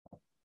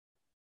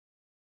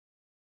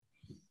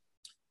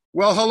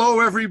Well,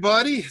 hello,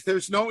 everybody.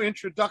 There's no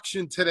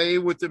introduction today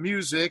with the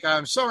music.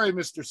 I'm sorry,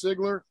 Mr.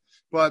 Sigler,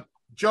 but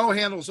Joe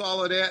handles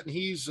all of that, and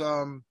he's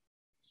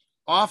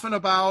off and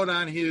about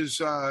on his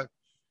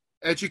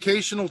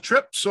educational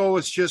trip. So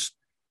it's just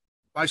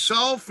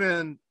myself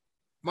and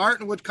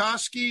Martin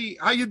Witkowski.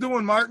 How you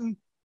doing, Martin?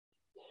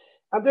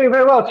 I'm doing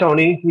very well,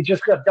 Tony. We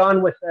just got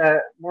done with a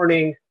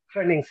morning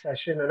training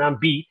session, and I'm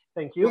beat.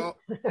 Thank you. Well,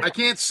 I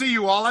can't see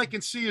you. All I can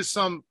see is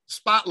some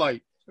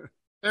spotlight.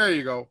 There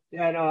you go.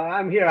 Yeah, no,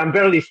 I'm here. I'm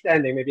barely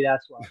standing. Maybe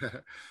that's why.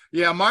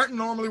 Yeah, Martin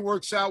normally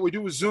works out. We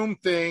do a Zoom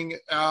thing.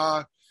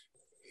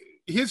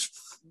 His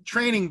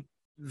training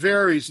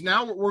varies.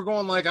 Now we're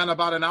going like on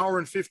about an hour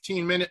and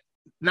 15 minute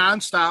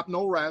nonstop,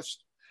 no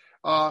rest.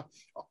 Uh,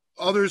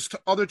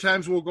 other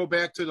times we'll go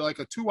back to like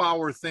a 2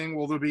 hour thing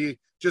where there'll be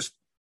just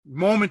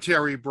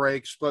momentary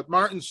breaks. But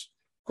Martin's,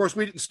 of course,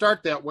 we didn't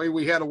start that way.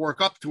 We had to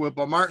work up to it.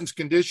 But Martin's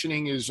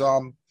conditioning is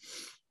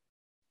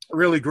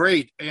really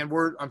great, and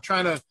I'm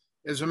trying to.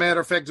 As a matter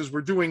of fact, as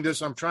we're doing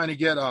this, I'm trying to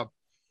get a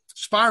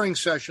sparring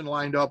session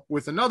lined up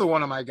with another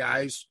one of my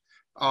guys.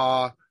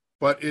 But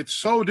it's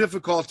so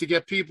difficult to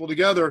get people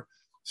together,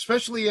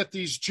 especially at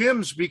these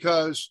gyms,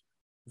 because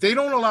they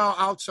don't allow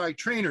outside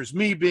trainers,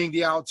 me being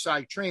the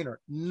outside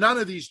trainer. None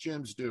of these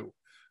gyms do.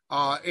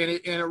 And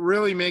it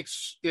really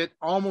makes it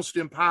almost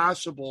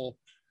impossible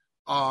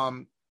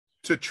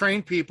to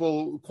train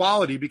people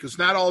quality, because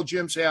not all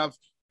gyms have,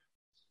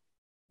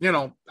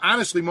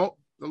 honestly,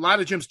 a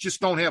lot of gyms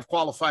just don't have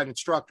qualified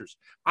instructors.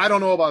 I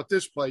don't know about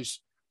this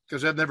place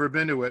because I've never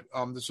been to it.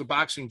 This is a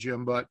boxing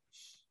gym, but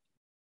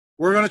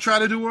we're going to try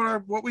to do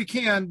what we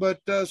can. But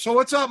so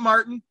what's up,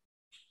 Martin?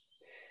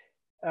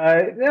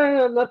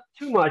 No, not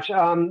too much.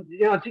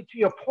 To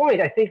your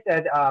point, I think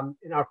that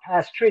in our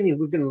past training,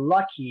 we've been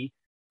lucky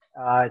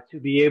to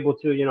be able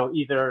to,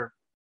 either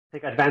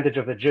take advantage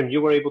of the gym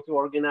you were able to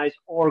organize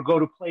or go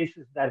to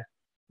places that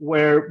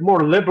were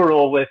more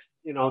liberal with,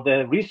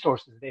 the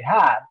resources they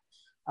had.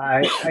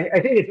 I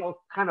think it's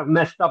all kind of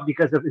messed up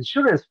because of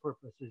insurance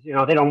purposes. They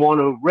don't want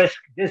to risk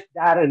this,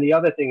 that, and the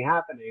other thing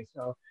happening.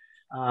 So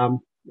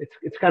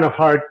it's kind of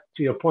hard,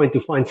 to your point, to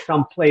find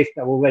some place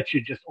that will let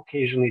you just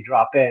occasionally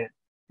drop in.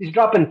 These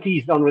drop-in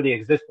fees don't really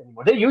exist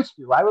anymore. They used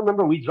to. I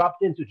remember we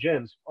dropped into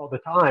gyms all the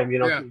time,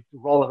 to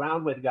roll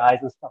around with guys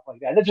and stuff like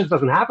that. That just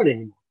doesn't happen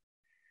anymore.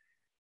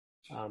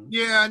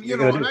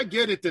 And I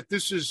get it that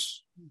this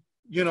is,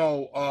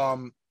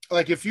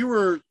 like if you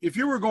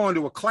were going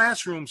to a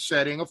classroom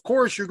setting, of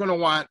course you're going to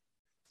want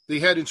the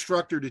head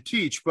instructor to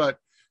teach, but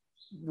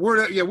we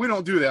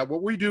don't do that.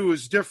 What we do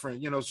is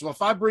different, so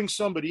if I bring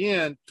somebody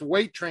in to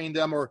weight train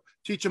them or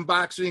teach them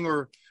boxing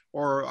or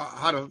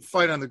how to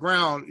fight on the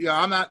ground,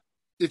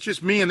 it's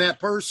just me and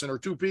that person or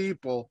two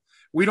people.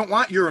 We don't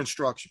want your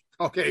instruction.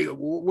 Okay.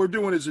 What we're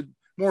doing is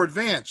more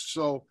advanced.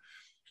 So,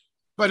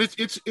 but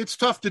it's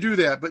tough to do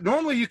that, but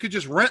normally you could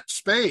just rent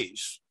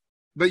space,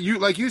 but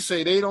like you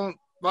say,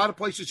 a lot of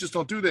places just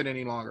don't do that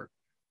any longer.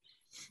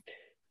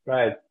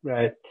 Right.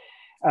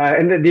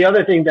 And then the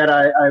other thing that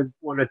I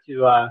wanted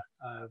to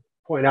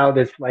point out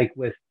is, like,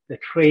 with the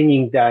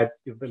training that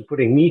you've been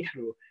putting me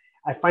through,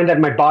 I find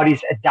that my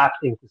body's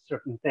adapting to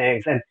certain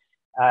things. And,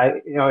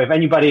 if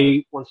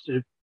anybody wants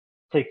to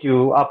take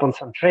you up on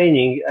some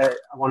training, I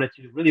wanted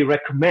to really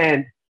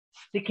recommend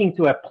sticking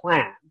to a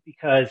plan,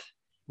 because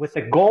with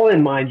a goal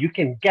in mind, you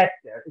can get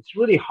there. It's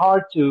really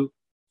hard to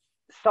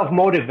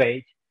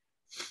self-motivate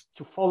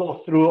to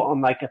follow through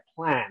on like a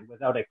plan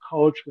without a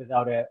coach,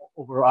 without an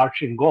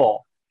overarching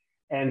goal.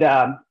 And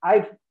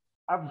I've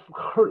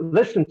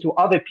listened to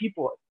other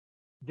people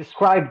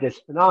describe this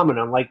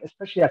phenomenon, like,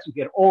 especially as you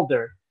get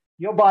older,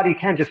 your body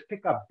can't just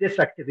pick up this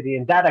activity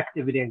and that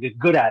activity and get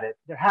good at it.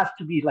 There has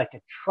to be like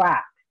a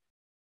track,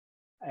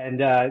 and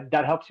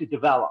that helps you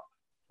develop.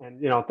 And,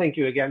 thank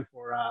you again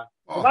for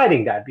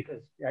providing that,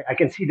 because I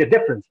can see the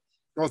difference.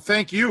 Well,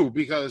 thank you,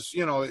 because,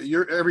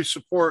 your every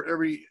support,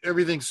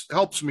 everything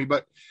helps me.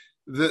 But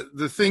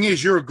the thing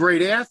is, you're a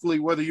great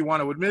athlete, whether you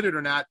want to admit it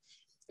or not.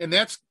 And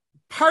that's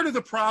part of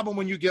the problem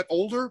when you get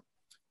older,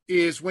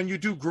 is when you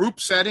do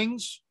group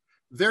settings,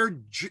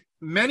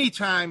 many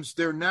times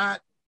they're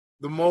not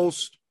the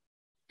most,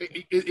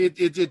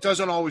 it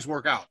doesn't always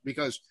work out,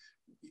 because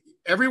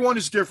everyone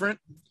is different.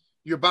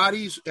 Your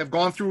bodies have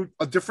gone through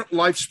a different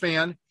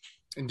lifespan,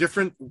 and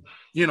different,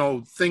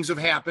 things have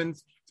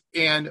happened.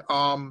 And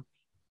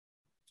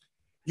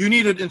you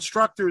need an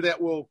instructor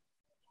that will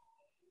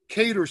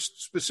cater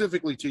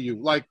specifically to you.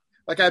 Like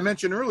I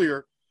mentioned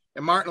earlier,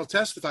 and Martin will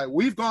testify,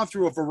 we've gone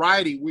through a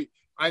variety.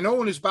 I know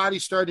when his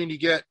body's starting to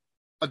get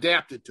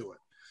adapted to it.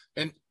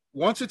 And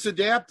once it's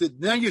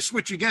adapted, then you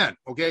switch again.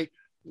 Okay.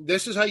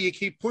 This is how you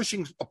keep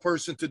pushing a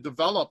person to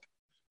develop.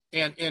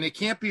 And it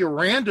can't be a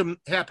random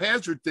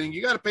haphazard thing.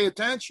 You got to pay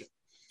attention.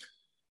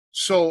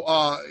 So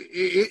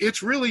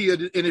it's really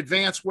an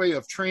advanced way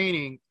of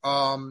training.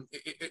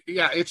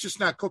 It's just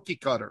not cookie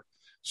cutter.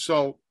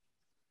 So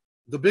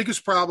the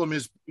biggest problem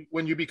is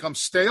when you become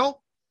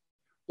stale,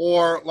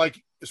 or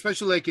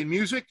especially like in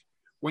music,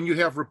 when you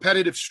have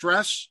repetitive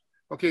stress,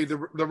 Okay, the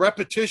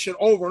repetition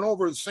over and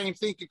over the same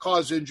thing can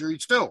cause injury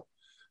still.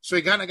 So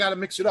you kind of got to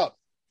mix it up.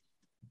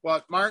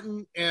 But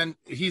Martin, and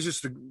he's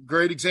just a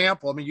great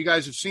example. I mean, you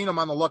guys have seen him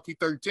on the Lucky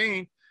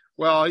 13.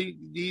 Well,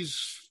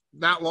 he's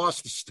not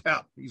lost a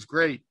step. He's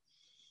great.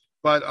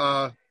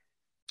 But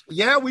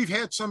yeah, we've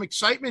had some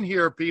excitement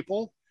here,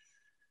 people,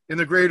 in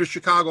the greater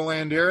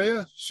Chicagoland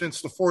area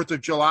since the 4th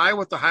of July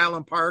with the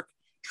Highland Park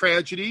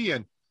tragedy.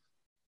 And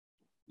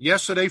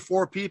yesterday,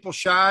 4 people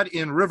shot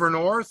in River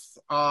North.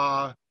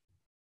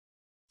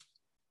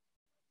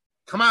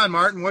 Come on,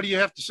 Martin, what do you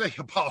have to say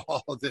about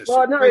all of this?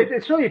 Well, no,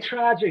 it's really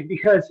tragic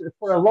because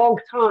for a long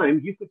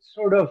time you could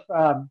sort of,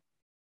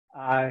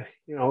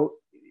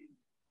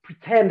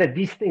 pretend that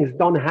these things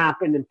don't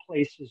happen in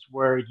places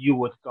where you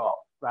would go,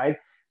 right?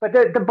 But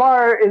the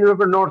bar in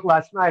River North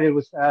last night, it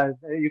was,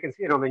 you can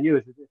see it on the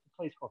news. It's a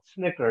place called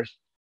Snickers.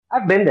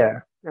 I've been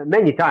there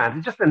many times.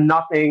 It's just a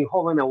nothing,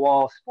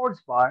 hole-in-the-wall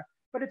sports bar,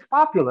 but it's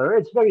popular.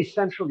 It's very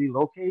centrally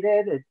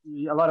located.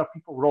 A lot of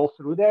people roll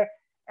through there.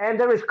 And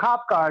there is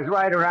cop cars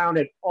right around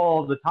it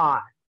all the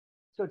time.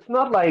 So it's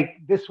not like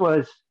this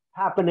was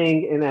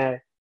happening in a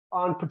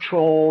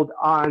unpatrolled,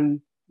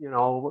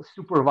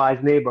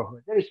 supervised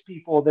neighborhood. There's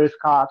people, there's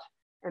cops,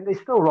 and they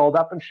still rolled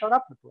up and shut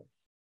up the place.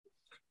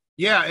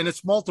 Yeah, and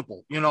it's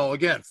multiple.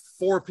 Again,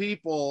 4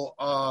 people.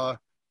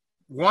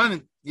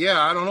 One,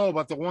 I don't know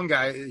about the one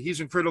guy.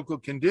 He's in critical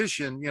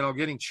condition,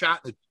 getting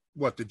shot in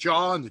the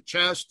jaw and the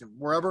chest and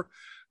wherever.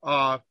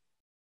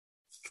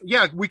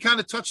 Yeah, we kind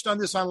of touched on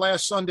this on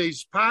last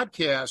Sunday's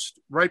podcast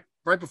right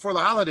before the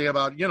holiday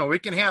about,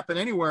 it can happen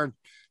anywhere.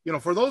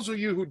 For those of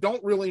you who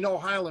don't really know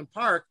Highland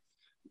Park,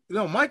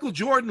 Michael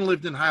Jordan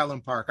lived in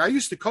Highland Park. I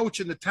used to coach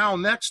in the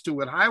town next to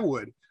it,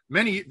 Highwood,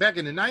 back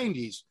in the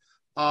 90s.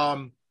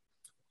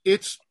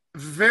 It's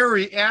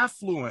very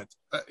affluent.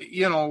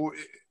 It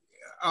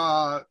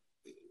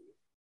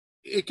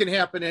can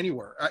happen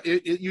anywhere.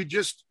 You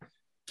just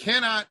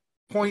cannot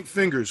point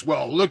fingers.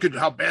 Well, look at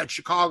how bad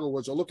Chicago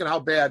was, or look at how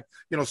bad,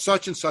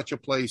 such and such a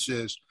place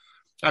is.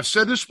 I've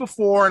said this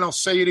before and I'll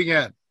say it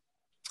again.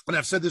 And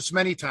I've said this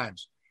many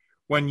times.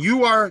 When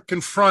you are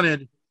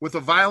confronted with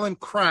a violent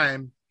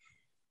crime,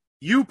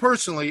 you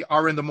personally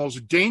are in the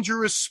most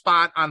dangerous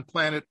spot on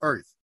planet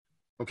Earth.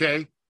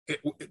 Okay.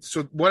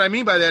 So what I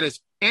mean by that is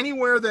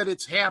anywhere that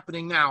it's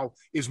happening now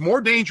is more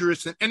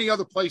dangerous than any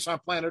other place on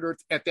planet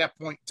Earth at that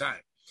point in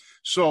time.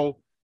 So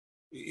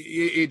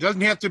it doesn't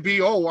have to be,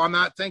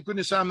 thank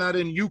goodness I'm not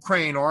in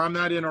Ukraine or I'm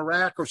not in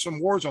Iraq or some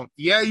war zone.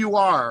 Yeah, you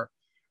are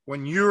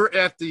when you're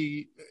at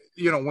the,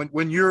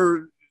 when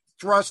you're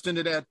thrust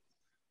into that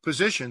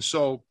position.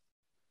 So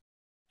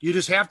you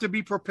just have to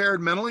be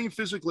prepared mentally and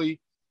physically,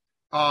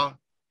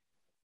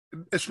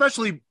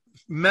 especially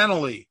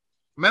mentally.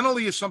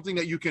 Mentally is something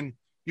that you can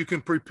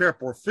prepare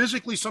for.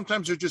 Physically,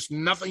 sometimes there's just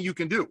nothing you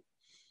can do.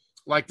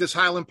 Like this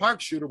Highland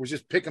Park shooter was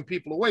just picking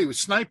people away, he was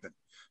sniping.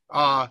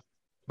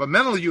 But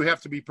mentally, you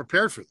have to be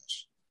prepared for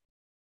this.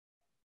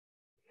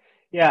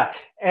 Yeah,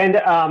 and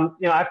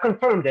I've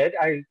confirmed it.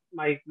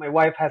 My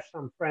wife has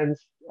some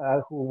friends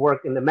who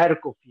work in the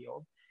medical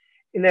field.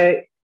 In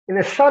a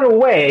subtle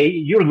way,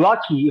 you're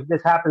lucky if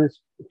this happens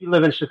if you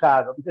live in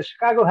Chicago, because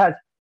Chicago has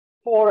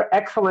 4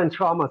 excellent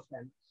trauma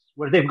centers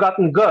where they've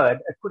gotten good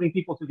at putting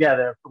people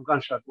together from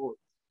gunshot wounds.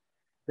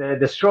 The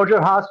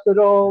Stroger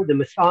Hospital, the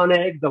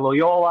Masonic, the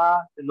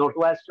Loyola, the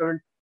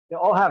Northwestern, they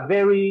all have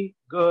very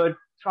good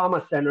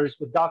trauma centers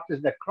with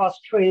doctors that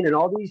cross-train in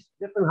all these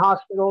different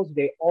hospitals.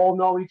 They all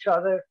know each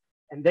other,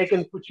 and they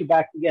can put you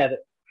back together.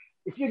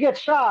 If you get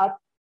shot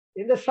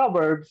in the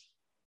suburbs,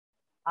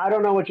 I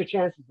don't know what your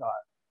chances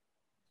are.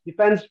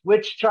 Depends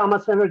which trauma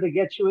center they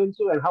get you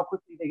into and how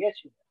quickly they get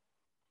you there.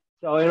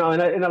 So,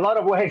 in a lot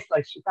of ways,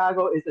 like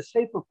Chicago is a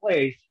safer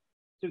place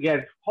to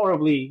get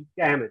horribly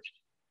damaged.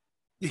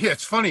 Yeah,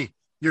 it's funny.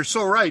 You're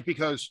so right,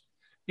 because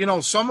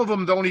some of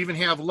them don't even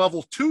have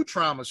level 2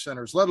 trauma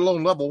centers, let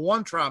alone level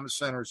 1 trauma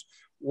centers.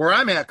 Where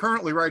I'm at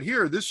currently right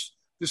here, this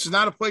is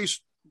not a place,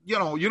 you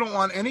don't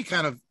want any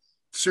kind of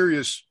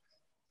serious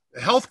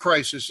health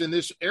crisis in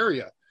this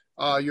area.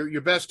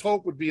 Your best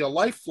hope would be a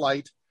life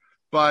flight,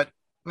 but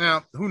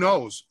now who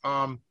knows?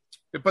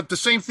 But the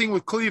same thing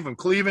with Cleveland.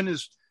 Cleveland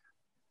is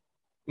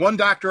one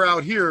doctor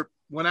out here.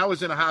 When I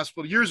was in a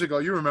hospital years ago,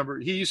 you remember,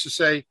 he used to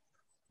say,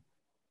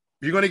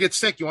 you're going to get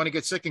sick. You want to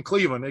get sick in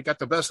Cleveland. They got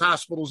the best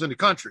hospitals in the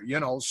country,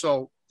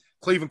 so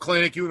Cleveland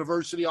Clinic,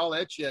 University, all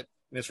that shit.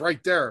 And it's right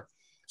there.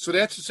 So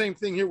that's the same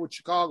thing here with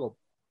Chicago.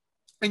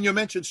 And you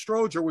mentioned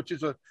Stroger, which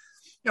is a,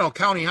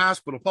 county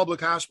hospital,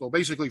 public hospital,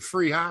 basically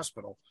free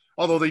hospital,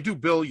 although they do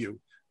bill you.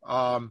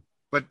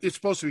 But it's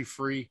supposed to be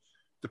free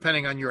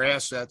depending on your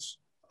assets.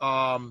 They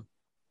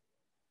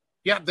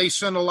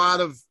send a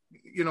lot of,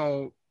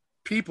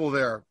 people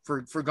there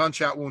for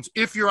gunshot wounds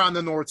if you're on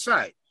the north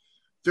side.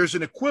 There's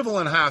an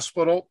equivalent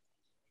hospital,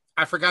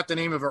 I forgot the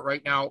name of it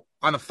right now,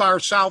 on the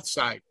far south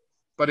side,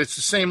 but it's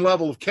the same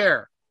level of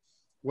care.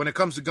 When it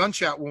comes to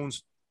gunshot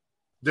wounds,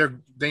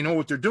 they know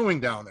what they're doing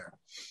down there.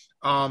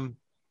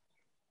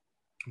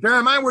 Bear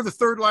in mind, we're the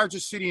 3rd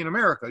largest city in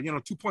America,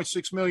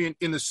 2.6 million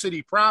in the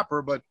city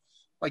proper, but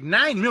like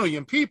 9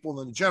 million people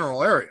in the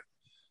general area.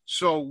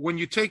 So when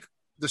you take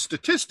the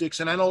statistics,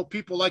 and I know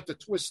people like to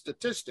twist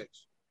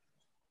statistics,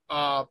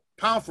 pound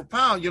for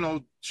pound,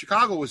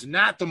 Chicago is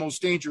not the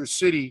most dangerous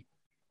city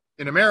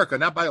in America,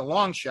 not by a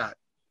long shot.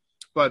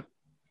 But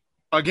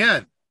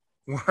again,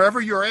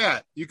 wherever you're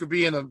at, you could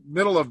be in the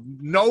middle of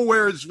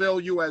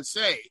Nowheresville,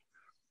 USA.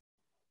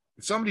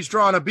 If somebody's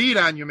drawing a bead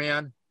on you,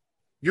 man,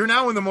 you're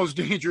now in the most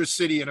dangerous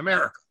city in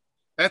America.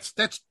 That's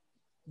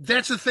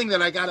the thing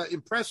that I got to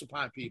impress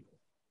upon people.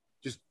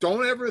 Just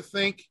don't ever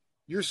think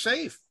you're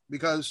safe,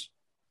 because,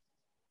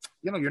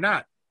 you're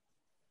not.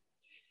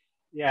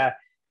 Yeah.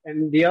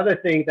 And the other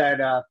thing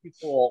that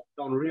people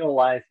don't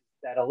realize is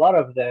that a lot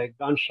of the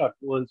gunshot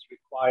wounds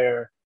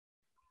require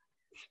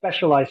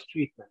specialized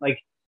treatment. Like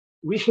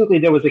recently,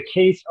 there was a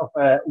case of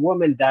a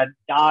woman that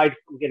died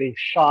from getting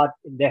shot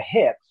in the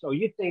hip. So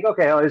you think,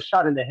 okay, oh, it's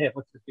shot in the hip.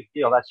 What's the big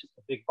deal? That's just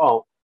a big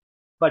bone.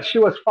 But she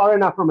was far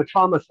enough from a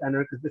trauma center,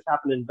 because this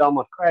happened in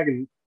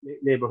Belmont-Cragen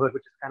neighborhood,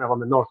 which is kind of on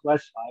the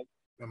northwest side,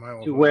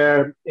 to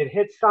where it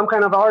hit some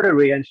kind of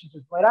artery and she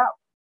just bled out.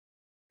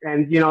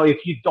 And,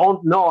 if you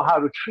don't know how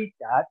to treat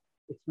that,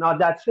 it's not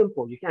that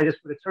simple. You can't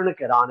just put a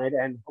tourniquet on it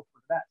and hope for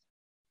the best.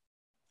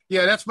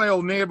 Yeah, that's my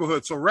old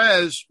neighborhood. So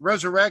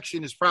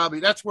Resurrection is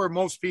probably, that's where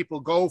most people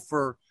go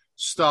for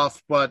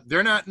stuff, but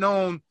they're not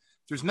known.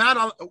 There's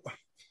not,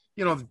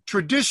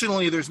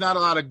 traditionally, there's not a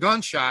lot of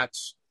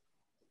gunshots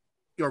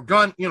or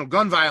gun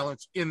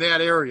violence in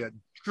that area.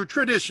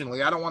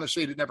 Traditionally, I don't want to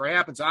say that it never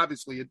happens.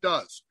 Obviously, it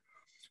does.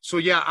 So,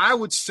 yeah, I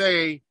would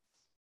say,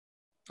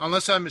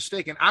 unless I'm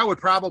mistaken, I would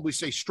probably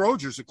say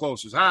Stroger's the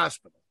closest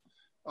hospital.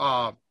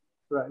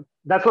 Right.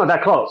 That's not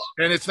that close.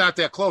 And it's not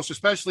that close,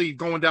 especially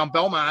going down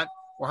Belmont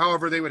or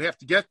however they would have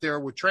to get there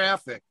with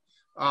traffic.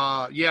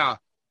 Yeah.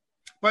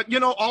 But,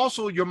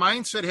 also your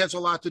mindset has a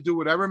lot to do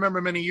with it. I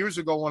remember many years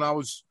ago when I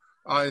was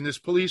in this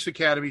police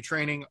academy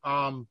training,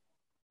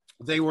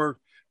 they were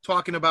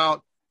talking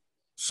about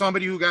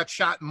somebody who got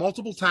shot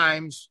multiple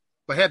times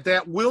but had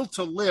that will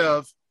to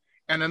live.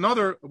 And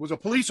another was a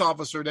police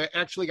officer that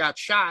actually got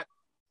shot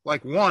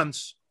like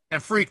once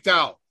and freaked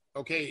out.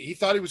 Okay. He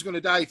thought he was going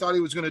to die.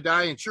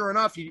 And sure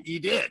enough, he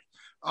did.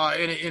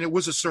 And it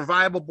was a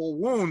survivable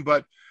wound,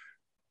 but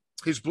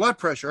his blood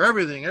pressure,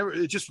 everything,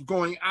 it just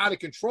going out of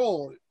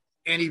control.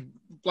 And he,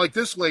 like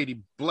this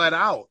lady, bled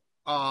out.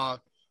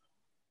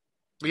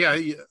 Yeah.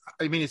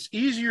 I mean, it's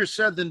easier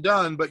said than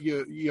done, but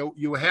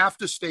you have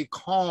to stay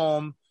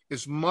calm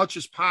as much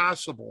as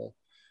possible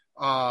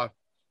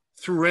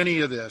through any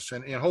of this.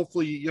 And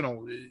hopefully,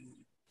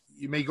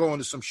 you may go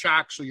into some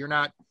shock so you're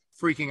not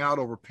freaking out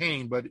over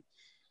pain, but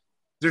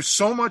there's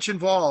so much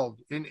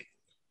involved. And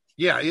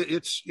yeah,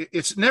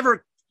 it's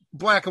never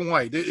black and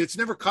white. It's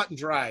never cut and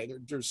dry.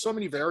 There's so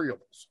many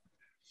variables.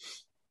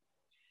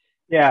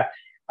 Yeah.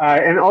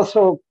 And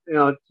also,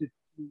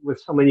 with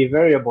so many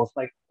variables,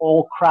 like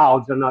all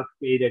crowds are not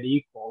created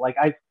equal. Like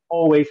I've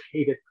always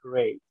hated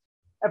parades.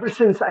 Ever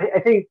since I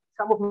think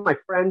some of my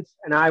friends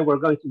and I were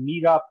going to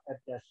meet up at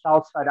the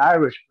Southside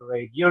Irish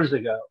Parade years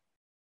ago.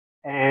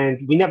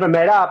 And we never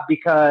met up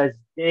because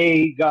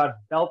they got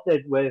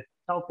pelted with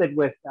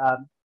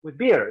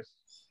beers.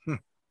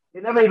 They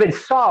never even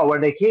saw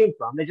where they came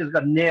from. They just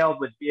got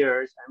nailed with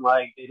beers and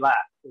they laughed.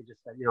 They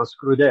just said,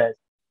 screw this.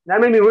 And that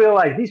made me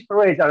realize these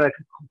parades are like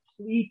a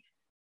complete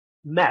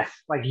mess.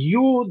 Like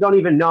you don't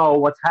even know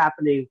what's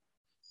happening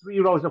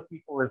 3 rows of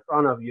people in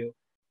front of you.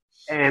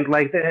 And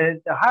like the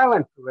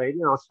Highland Parade,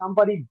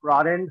 somebody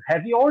brought in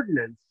heavy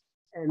ordnance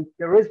and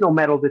there is no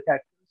metal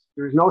detectors.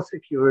 There is no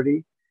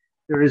security.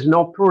 There is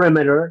no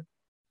perimeter.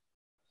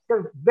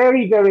 They're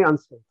very, very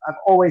unsafe. I've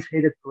always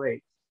hated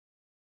parades.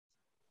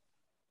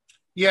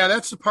 Yeah,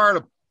 that's the part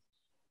of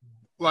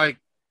like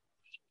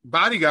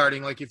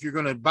bodyguarding. Like if you're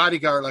going to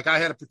bodyguard, like I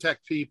had to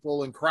protect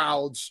people and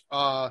crowds,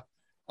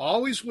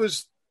 always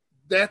was,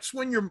 that's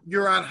when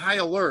you're on high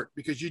alert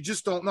because you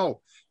just don't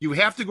know. You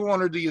have to go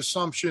under the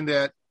assumption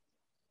that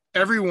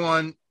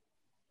everyone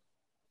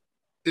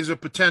is a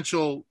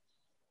potential,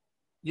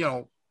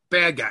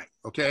 bad guy.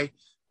 Okay.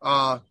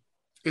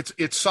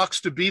 It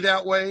sucks to be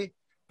that way,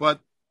 but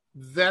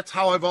that's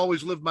how I've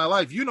always lived my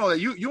life. You know that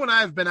you and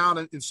I have been out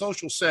in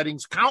social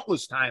settings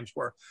countless times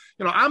where,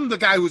 I'm the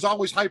guy who's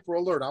always hyper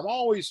alert. I'm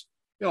always,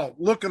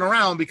 looking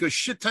around because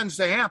shit tends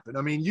to happen.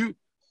 I mean,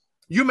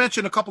 you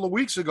mentioned a couple of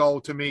weeks ago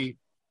to me,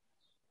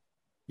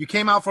 you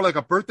came out for like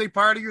a birthday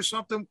party or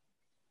something,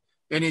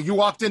 and then you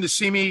walked in to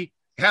see me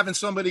having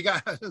somebody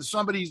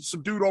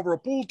subdued over a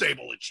pool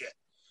table and shit,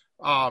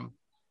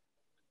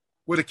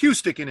 with a cue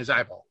stick in his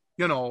eyeball.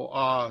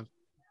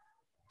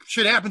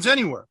 Shit happens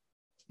anywhere.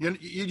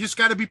 You just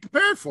got to be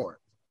prepared for it.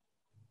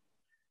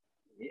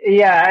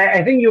 Yeah,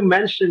 I think you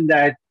mentioned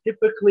that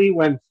typically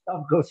when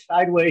stuff goes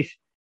sideways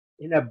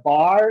in a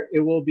bar, it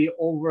will be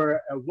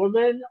over a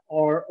woman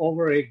or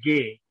over a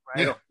game,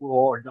 right? Yeah.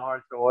 Or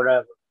darts or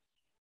whatever.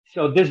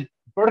 So this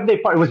birthday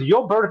party, it was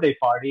your birthday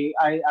party.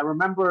 I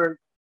remember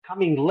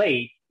coming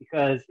late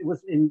because it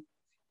was in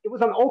it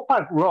was on Oak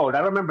Park Road. I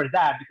remember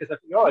that because I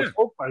thought, oh, it's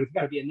Oak Park. It's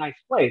got to be a nice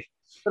place.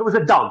 But it was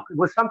a dump. It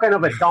was some kind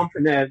of a dump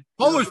in the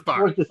Polish bar.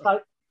 towards the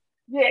side.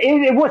 Yeah,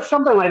 it was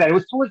something like that. It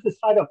was towards the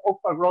side of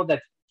Oak Park Road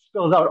that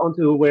spills out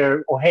onto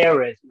where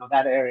O'Hare is,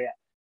 that area.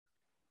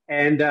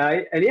 And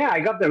yeah,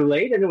 I got there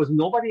late, and there was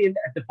nobody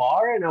at the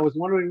bar, and I was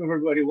wondering where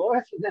everybody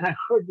was. And then I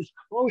heard this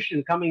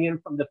commotion coming in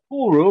from the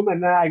pool room,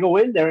 and I go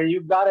in there, and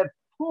you've got a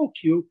pool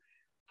cue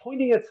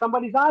pointing at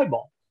somebody's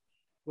eyeball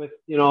with,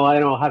 I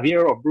don't know,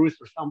 Javier or Bruce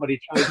or somebody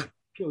trying to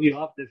peel you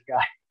off this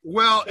guy.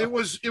 Well, it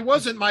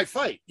wasn't my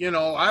fight.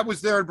 I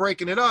was there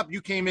breaking it up. You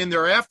came in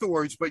there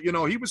afterwards, but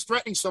he was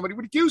threatening somebody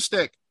with a cue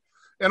stick,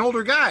 an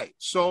older guy.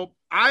 So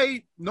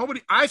I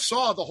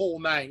saw the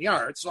whole 9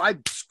 yards. So I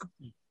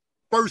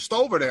burst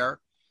over there,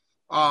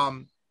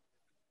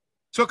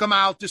 took him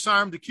out,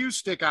 disarmed the cue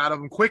stick out of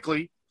him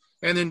quickly,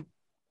 and then,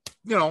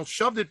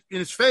 shoved it in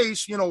his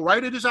face,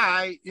 right at his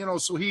eye,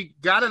 so he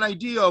got an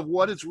idea of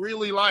what it's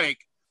really like,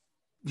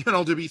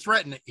 to be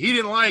threatened. He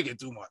didn't like it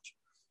too much.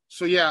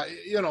 So yeah,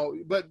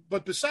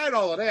 but beside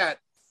all of that,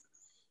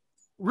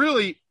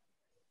 really,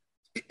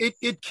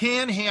 it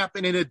can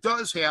happen, and it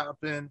does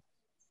happen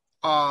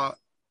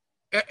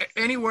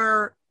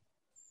anywhere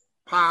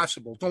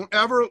possible. Don't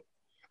ever.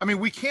 I mean,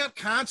 we can't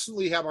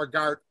constantly have our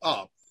guard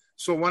up.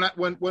 So when I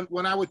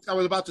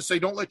was about to say,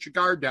 don't let your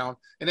guard down,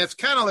 and that's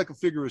kind of like a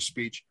figure of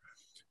speech.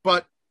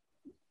 But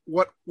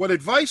what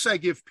advice I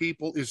give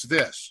people is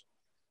this: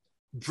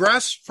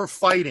 dress for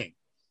fighting,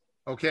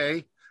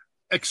 okay?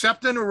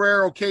 Except in a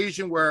rare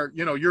occasion where,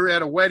 you're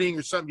at a wedding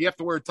or something, you have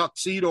to wear a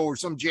tuxedo or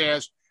some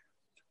jazz.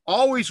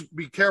 Always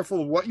be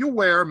careful of what you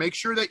wear. Make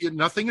sure that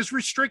nothing is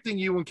restricting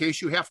you in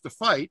case you have to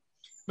fight.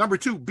 Number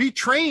two, be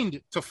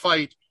trained to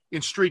fight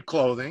in street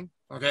clothing,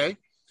 okay?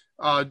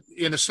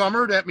 In the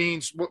summer, that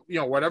means,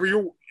 whatever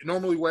you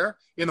normally wear.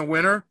 In the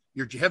winter,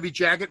 your heavy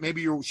jacket,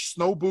 maybe your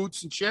snow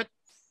boots and shit.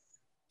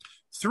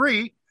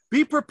 3,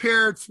 be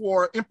prepared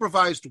for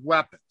improvised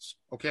weapons,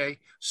 okay?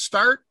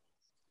 Start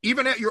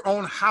even at your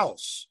own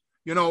house,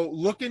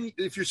 looking,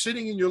 if you're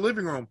sitting in your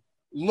living room,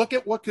 look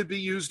at what could be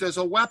used as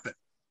a weapon,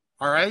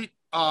 all right,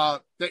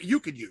 that you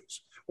could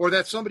use or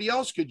that somebody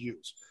else could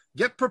use.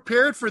 Get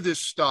prepared for this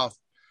stuff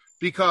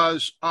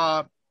because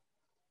there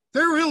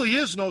really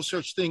is no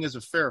such thing as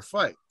a fair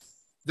fight.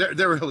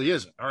 There really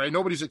isn't, all right?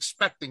 Nobody's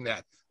expecting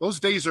that. Those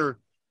days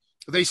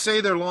they say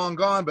they're long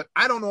gone, but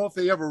I don't know if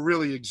they ever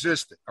really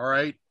existed, all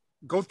right?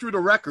 Go through the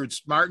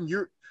records, Martin.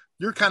 You're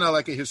kind of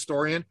like a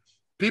historian.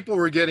 People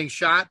were getting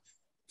shot,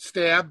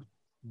 stabbed,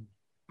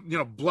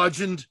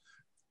 bludgeoned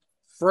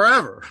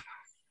forever.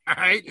 All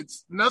right?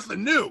 It's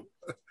nothing new.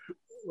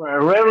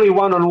 Rarely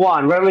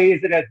one-on-one. Rarely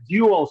is it a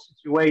duel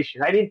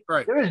situation. Right.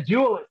 There is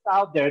duelists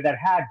out there that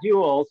had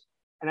duels,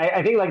 and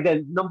I think like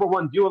the number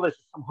one duelist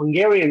is some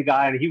Hungarian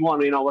guy, and he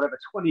won,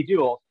 20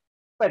 duels.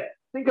 But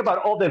think about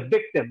all the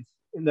victims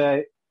in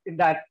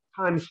that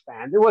time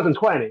span. It wasn't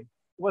 20. It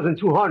wasn't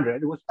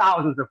 200. It was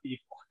thousands of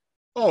people.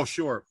 Oh,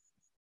 sure.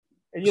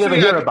 And you never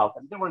hear about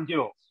them. They were in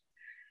duels.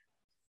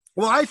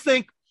 Well, I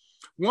think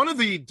one of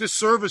the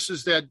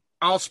disservices that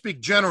I'll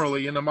speak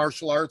generally in the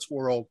martial arts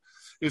world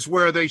is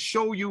where they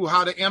show you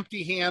how to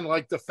empty hand,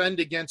 like defend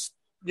against,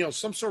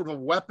 some sort of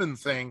weapon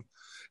thing.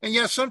 And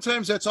yeah,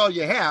 sometimes that's all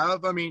you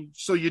have. I mean,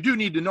 so you do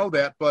need to know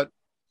that, but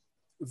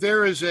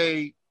there is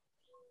a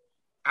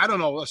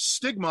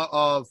stigma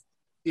of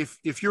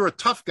if you're a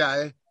tough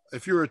guy,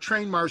 if you're a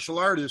trained martial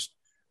artist,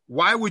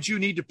 why would you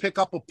need to pick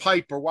up a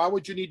pipe or why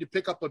would you need to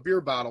pick up a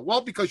beer bottle?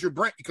 Well, because you're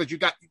brainy.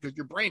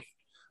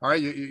 All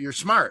right. You're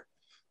smart.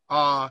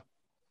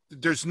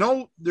 There's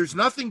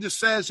nothing that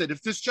says that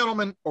if this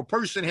gentleman or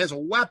person has a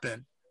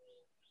weapon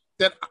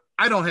that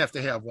I don't have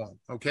to have one.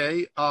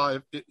 Okay.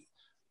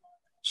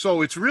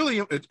 So it's really,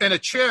 and a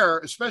chair,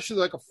 especially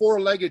like a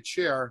 4-legged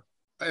chair,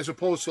 as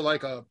opposed to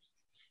like a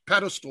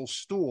pedestal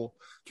stool,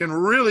 can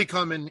really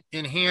come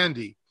in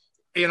handy,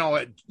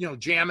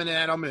 jamming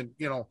at them and,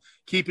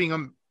 keeping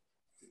them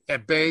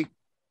at bay,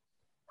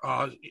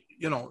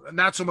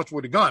 not so much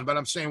with a gun, but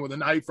I'm saying with a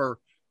knife or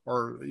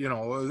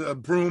a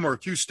broom or a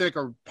cue stick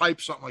or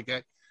pipe, something like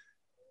that.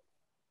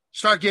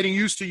 Start getting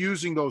used to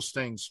using those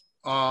things.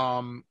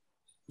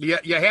 You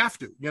have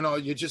to,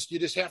 you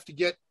just have to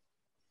get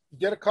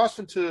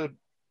accustomed to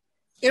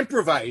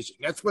improvising.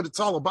 That's what it's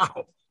all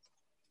about.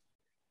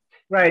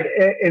 Right.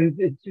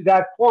 And to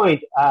that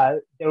point,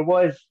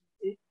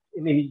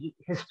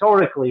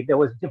 historically, there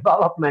was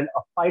development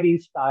of fighting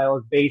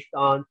styles based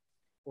on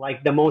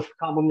like the most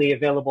commonly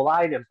available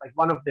items. Like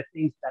one of the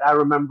things that I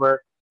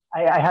remember,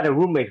 I had a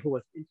roommate who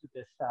was into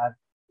this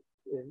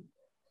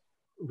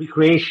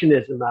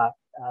recreationism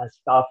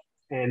stuff.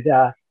 And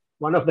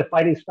one of the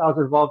fighting styles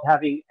involved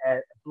having a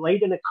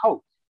blade and a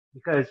coat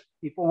because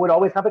people would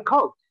always have a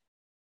coat.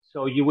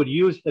 So you would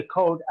use the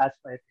coat as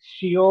a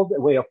shield, a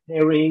way of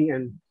parrying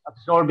and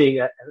absorbing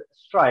a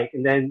strike.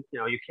 And then,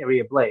 you carry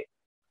a blade.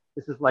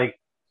 This is like,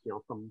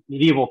 from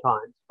medieval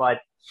times. But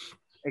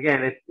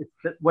again, it's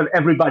what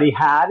everybody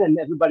had and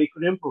everybody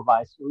could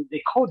improvise. So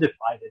they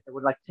codified it. There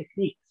were like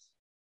techniques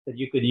that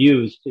you could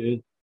use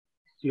to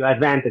to your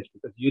advantage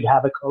because you'd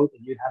have a coat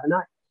and you'd have a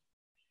knife.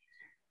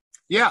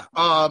 Yeah,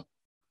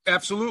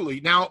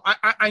 absolutely. Now,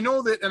 I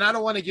know that, and I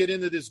don't want to get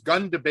into this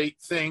gun debate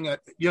thing, but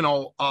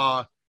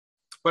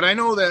I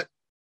know that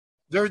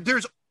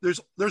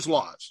there's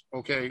laws.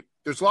 Okay,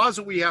 there's laws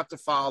that we have to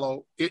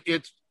follow.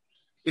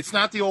 It's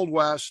not the Old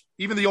West.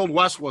 Even the Old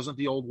West wasn't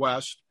the Old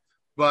West.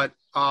 But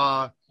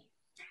when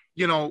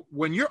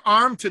you're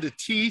armed to the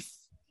teeth,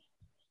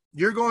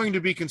 you're going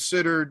to be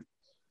considered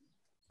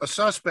a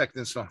suspect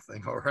in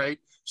something. All right.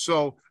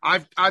 So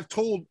I've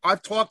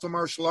talked to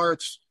martial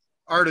arts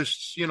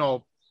artists,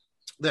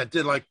 that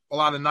did like a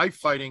lot of knife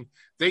fighting.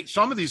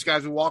 Some of these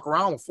guys would walk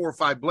around with 4 or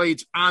 5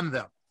 blades on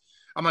them.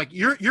 I'm like,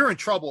 you're in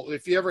trouble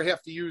if you ever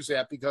have to use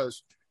that,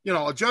 because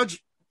a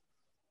judge,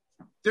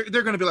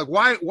 they're going to be like,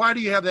 why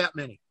do you have that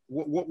many?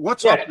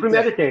 What's up? It's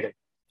premeditated.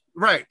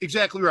 Right,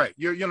 exactly right.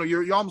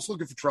 You're almost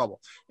looking for trouble.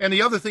 And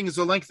the other thing is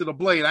the length of the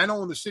blade. I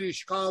know in the city of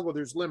Chicago,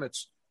 there's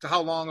limits to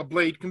how long a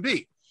blade can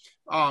be.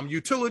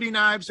 Utility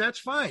knives, that's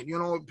fine.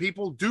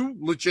 People do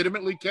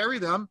legitimately carry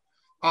them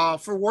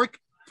for work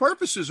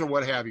purposes or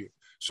what have you.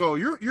 So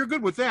you're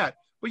good with that.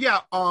 But yeah,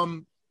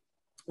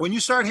 when you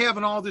start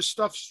having all this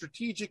stuff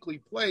strategically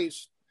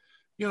placed,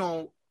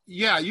 you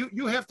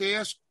have to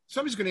ask.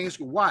 Somebody's going to ask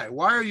you why.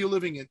 Why are you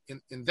living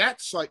in that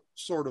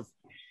sort of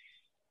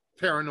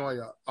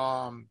paranoia?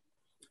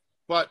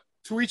 But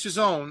to each his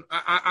own.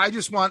 I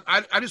just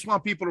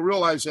want people to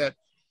realize that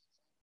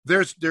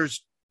there's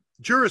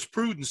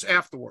jurisprudence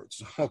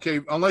afterwards. Okay,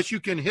 unless you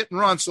can hit and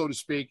run, so to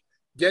speak,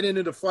 get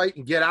into the fight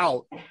and get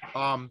out.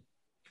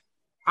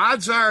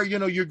 Odds are,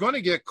 you're going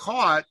to get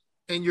caught,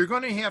 and you're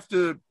going to have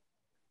to,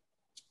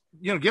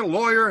 get a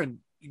lawyer, and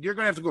you're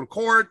going to have to go to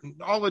court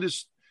and all of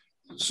this.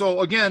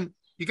 So again,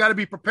 you got to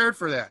be prepared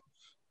for that.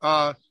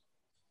 I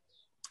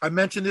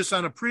mentioned this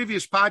on a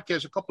previous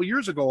podcast a couple of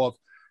years ago of,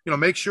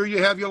 make sure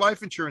you have your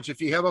life insurance. If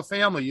you have a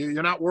family,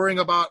 you're not worrying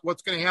about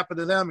what's going to happen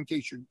to them in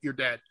case you're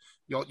dead.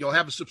 You'll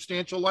have a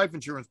substantial life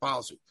insurance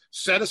policy.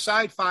 Set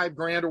aside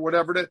 $5,000 or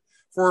whatever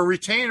for a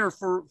retainer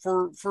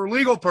for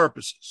legal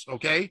purposes.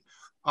 Okay.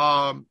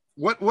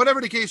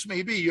 Whatever the case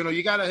may be,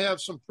 you got to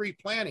have some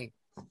pre-planning.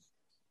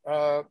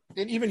 And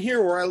even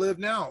here where I live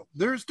now,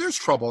 there's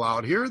trouble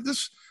out here.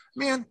 There's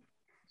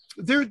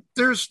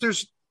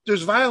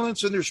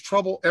violence and there's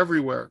trouble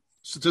everywhere.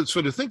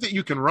 So to think that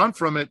you can run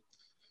from it,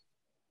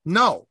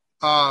 no.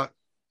 But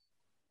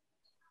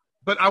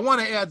I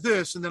want to add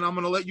this, and then I'm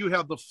going to let you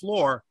have the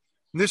floor.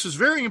 And this is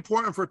very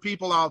important for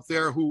people out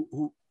there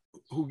who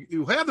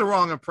have the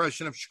wrong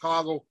impression of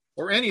Chicago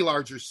or any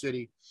larger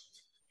city.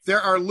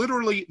 There are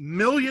literally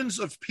millions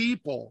of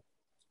people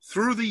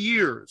through the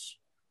years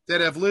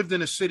that have lived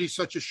in a city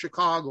such as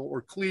Chicago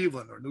or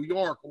Cleveland or New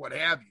York or what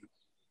have you,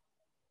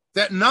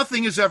 that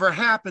nothing has ever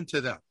happened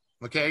to them.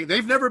 Okay.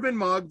 They've never been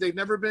mugged. They've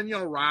never been,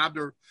 robbed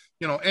or,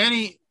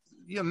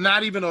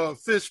 not even a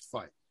fist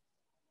fight.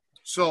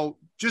 So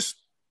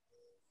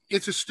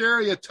it's a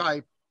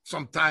stereotype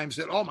sometimes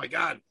that, oh my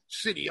God,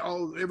 city,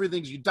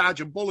 everything's, you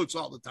dodging bullets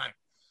all the time.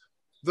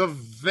 The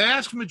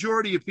vast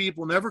majority of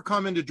people never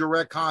come into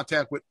direct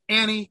contact with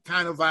any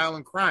kind of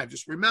violent crime.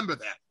 Just remember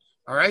that.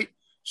 All right.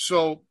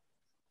 So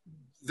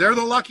they're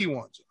the lucky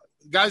ones.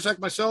 Guys like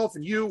myself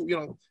and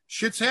you,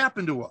 shit's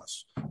happened to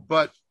us,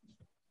 but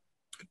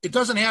it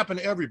doesn't happen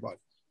to everybody.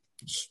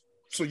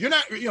 So you're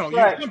not,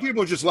 right. Some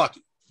people are just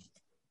lucky.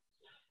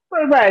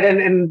 Right.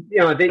 And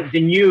the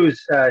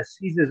news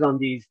seizes on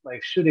these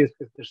like shootings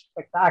because they're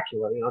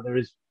spectacular. There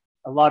is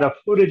a lot of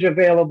footage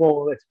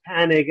available. It's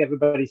panic.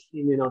 Everybody's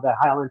seen, the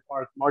Highland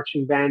Park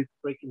marching band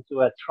break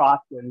into a trot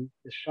when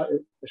the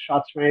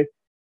shots rang.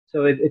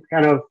 So it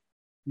kind of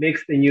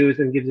makes the news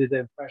and gives you the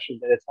impression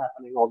that it's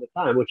happening all the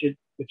time, which it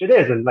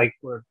is. And like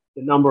for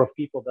the number of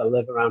people that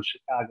live around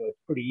Chicago, it's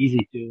pretty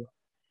easy to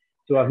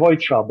avoid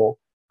trouble,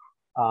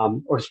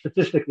 or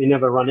statistically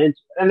never run into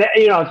it. And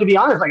to be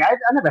honest, like I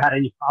never had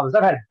any problems.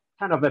 I've had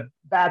kind of a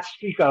bad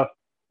streak of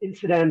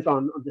incidents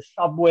on the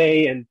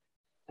subway and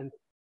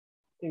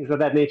things of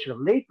that nature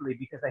lately,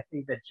 because I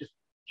think that just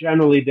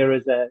generally there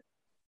is a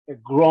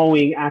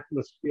growing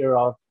atmosphere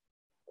of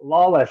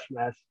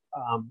lawlessness.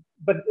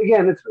 But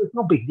again, it's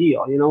no big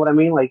deal. You know what I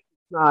mean? Like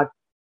it's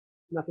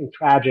nothing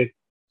tragic,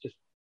 just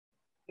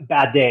a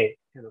bad day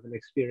kind of an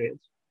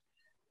experience.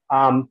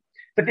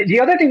 But the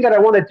other thing that I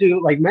wanted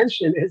to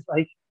mention is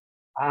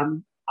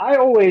I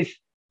always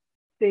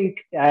think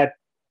that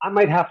I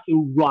might have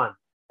to run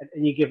at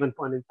any given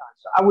point in time.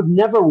 So I would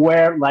never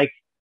wear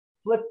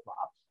flip-flops.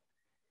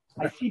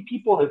 I see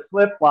people in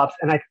flip-flops,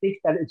 and I think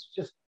that it's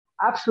just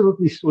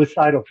absolutely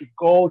suicidal to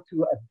go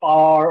to a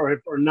bar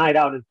or a night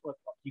out in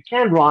flip-flops. You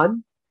can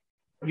run.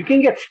 You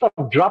can get stuff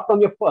dropped on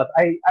your foot.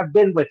 I've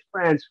been with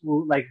friends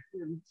who,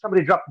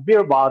 somebody dropped a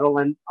beer bottle,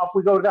 and off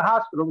we go to the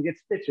hospital and get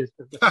stitches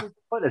because the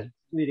foot is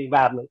bleeding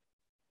badly.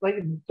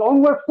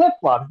 Don't wear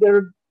flip-flops.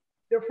 They're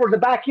for the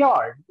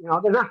backyard.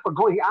 They're not for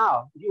going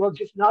out. You will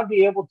just not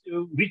be able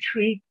to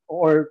retreat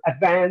or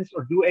advance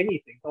or do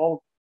anything.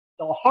 They'll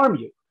harm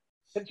you.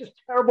 They're just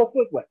terrible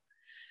footwear.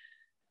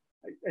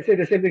 I say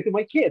the same thing to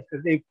my kids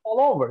because they fall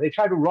over. They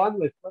try to run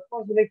with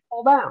flip-flops and they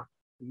fall down.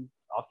 And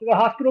off to the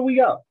hospital we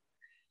go.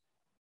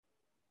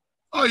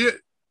 Oh, yeah.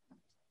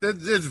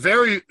 That's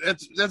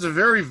a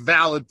very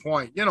valid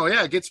point.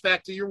 Yeah, it gets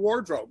back to your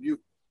wardrobe. You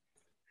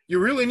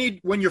really need,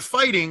 when you're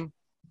fighting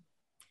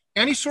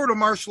any sort of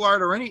martial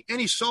art or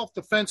any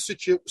self-defense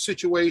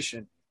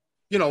situation,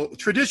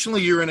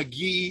 traditionally you're in a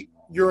gi,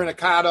 you're in a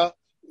kata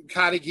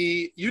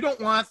gi. You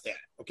don't want that.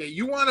 Okay.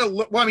 You want to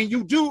look, well, I mean,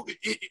 you do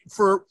it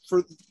for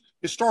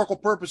historical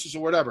purposes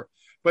or whatever.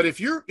 But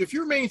if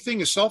your main thing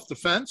is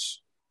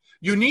self-defense,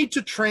 you need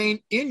to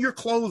train in your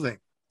clothing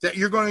that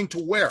you're going to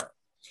wear.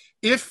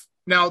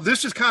 Now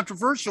this is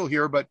controversial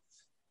here, but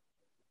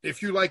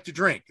if you like to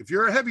drink, if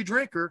you're a heavy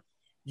drinker,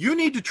 you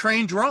need to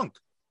train drunk.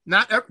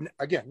 Not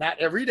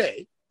every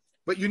day,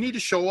 but you need to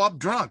show up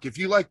drunk. If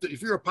you're a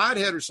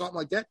pothead or something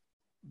like that,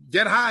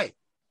 get high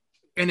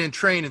and then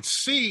train and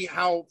see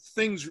how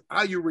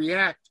you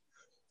react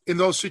in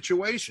those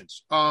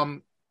situations.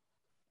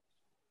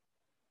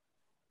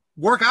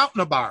 Work out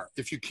in a bar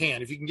if you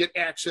can get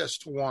access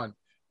to one,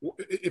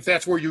 if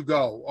that's where you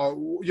go, or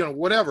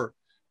whatever.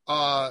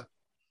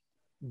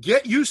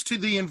 Get used to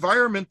the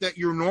environment that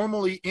you're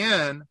normally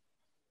in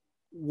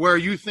where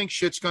you think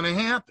shit's going to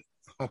happen.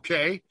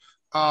 Okay.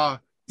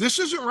 This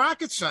isn't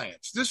rocket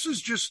science. This is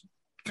just,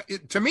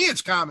 to me,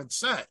 it's common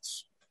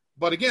sense.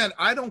 But again,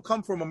 I don't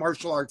come from a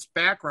martial arts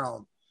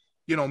background,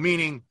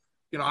 meaning,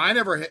 I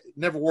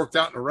never worked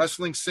out in a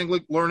wrestling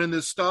singlet learning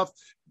this stuff.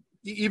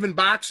 Even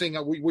boxing,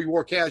 we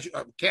wore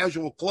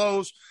casual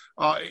clothes.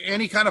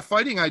 Any kind of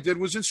fighting I did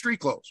was in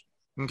street clothes.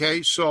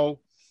 Okay. So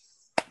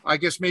I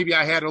guess maybe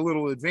I had a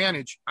little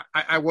advantage.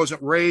 I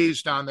wasn't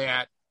raised on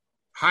that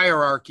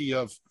hierarchy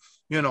of,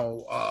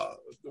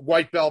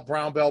 white belt,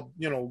 brown belt,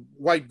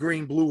 white,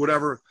 green, blue,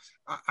 whatever.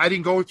 I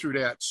didn't go through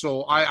that.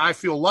 So I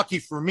feel lucky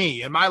for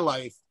me in my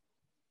life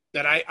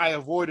that I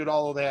avoided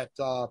all of that,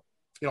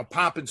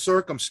 pomp and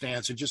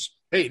circumstance and just,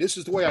 hey, this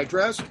is the way I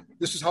dress.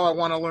 This is how I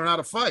want to learn how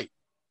to fight.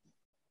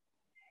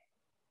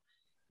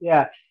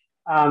 Yeah.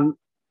 I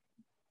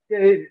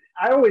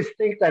always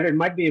think that it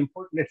might be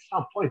important at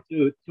some point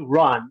to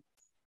run.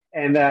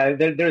 And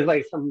there's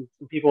like some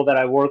people that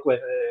I work with,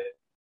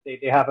 they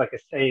have like a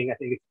saying, I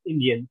think it's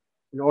Indian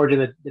in origin,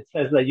 that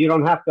says that you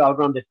don't have to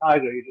outrun the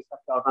tiger, you just have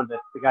to outrun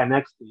the guy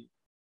next to you.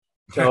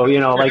 So,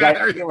 like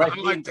I feel like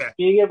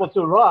being able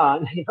to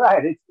run,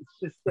 right, it's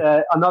just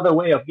another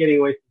way of getting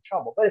away from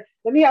trouble. But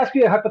let me ask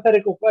you a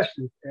hypothetical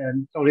question,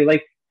 Tony.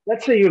 Like,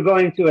 let's say you're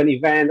going to an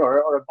event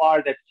or a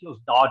bar that feels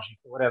dodgy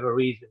for whatever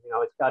reason.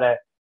 It's got a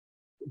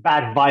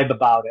bad vibe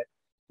about it.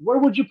 Where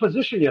would you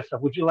position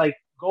yourself? Would you like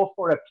go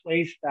for a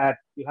place that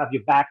you have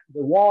your back to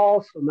the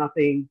wall so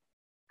nothing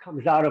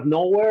comes out of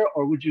nowhere,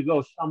 or would you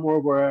go somewhere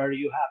where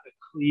you have a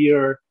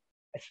clear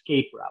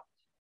escape route?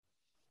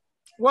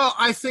 Well,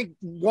 I think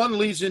one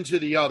leads into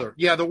the other.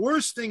 Yeah, the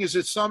worst thing is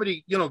if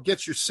somebody,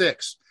 gets your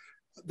six.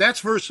 That's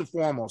first and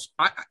foremost.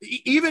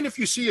 Even if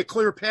you see a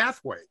clear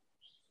pathway,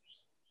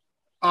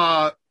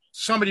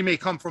 somebody may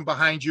come from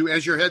behind you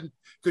as you're heading,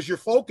 because you're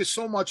focused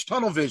so much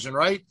tunnel vision,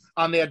 right,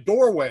 on that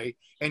doorway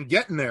and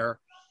getting there.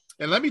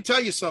 And let me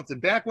tell you something.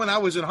 Back when I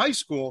was in high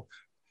school,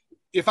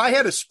 if I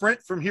had a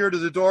sprint from here to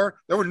the door,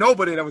 there was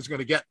nobody that was going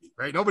to get me,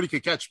 right? Nobody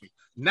could catch me.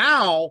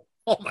 Now,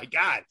 oh my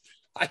God,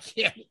 I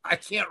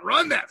can't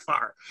run that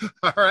far.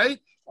 All right.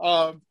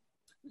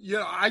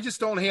 I just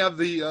don't have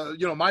the,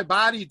 my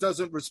body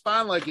doesn't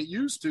respond like it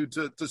used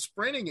to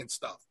sprinting and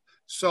stuff.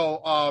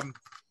 So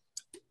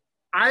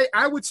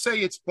I would say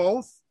it's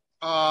both.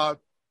 But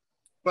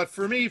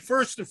for me,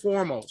 first and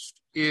foremost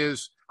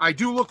is I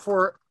do look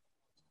for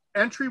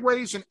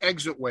entryways and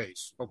exit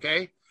ways.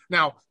 Okay.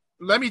 Now,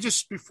 let me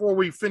just, before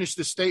we finish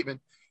this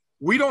statement,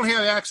 we don't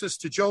have access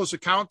to Joe's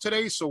account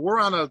today. So we're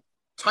on a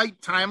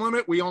tight time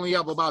limit. We only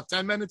have about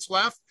 10 minutes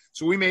left.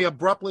 So we may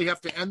abruptly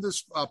have to end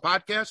this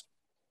podcast.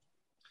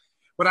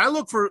 But I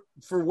look for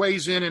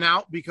ways in and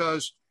out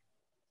because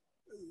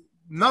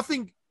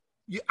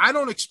I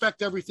don't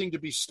expect everything to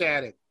be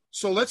static.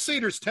 So let's say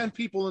there's 10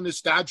 people in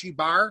this dodgy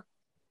bar.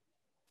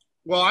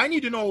 Well, I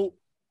need to know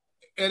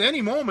at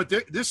any moment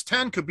this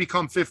 10 could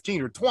become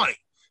 15 or 20,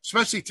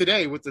 especially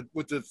today with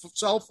the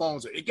cell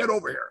phones. Hey, get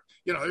over here.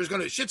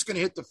 Shit's going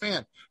to hit the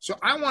fan. So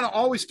I want to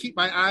always keep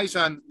my eyes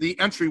on the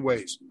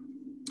entryways.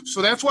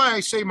 So that's why I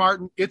say,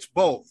 Martin, it's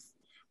both.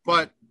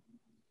 But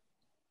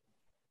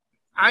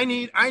I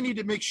need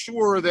to make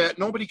sure that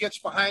nobody gets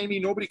behind me.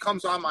 Nobody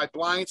comes on my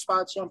blind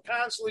spot. So I'm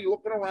constantly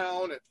looking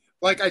around. And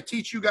like I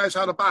teach you guys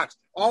how to box,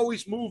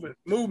 always movement.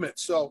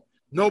 So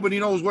nobody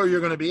knows where you're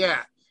going to be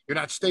at. You're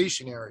not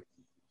stationary.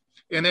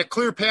 And that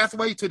clear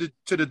pathway to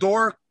the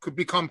door could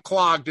become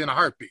clogged in a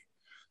heartbeat.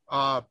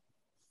 I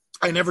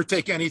never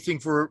take anything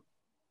for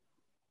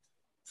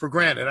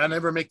granted. I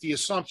never make the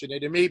assumption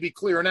that it may be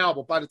clear now,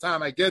 but by the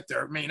time I get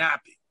there, it may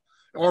not be.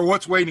 Or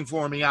what's waiting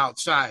for me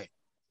outside,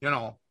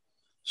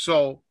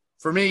 So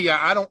for me,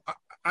 I don't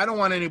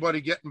want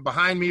anybody getting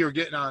behind me or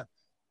getting on.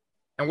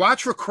 And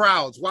watch for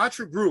crowds, watch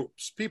for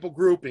groups, people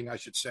grouping, I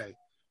should say.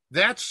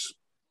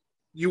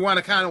 You want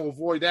to kind of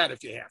avoid that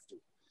if you have to.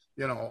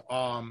 you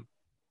know.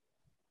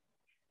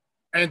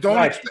 And don't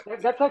Right.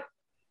 expect. That's like,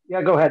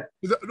 yeah, go ahead.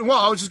 Well,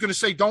 I was just going to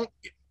say, don't.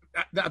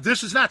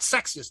 This is not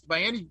sexist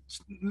by any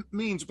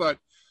means, but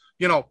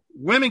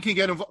women can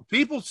get involved.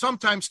 People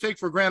sometimes take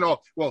for granted, oh,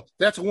 well,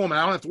 that's a woman.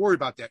 I don't have to worry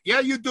about that. Yeah,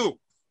 you do.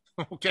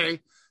 Okay.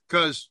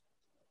 Because,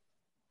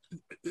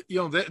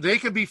 they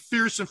can be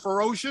fierce and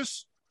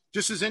ferocious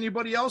just as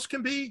anybody else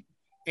can be.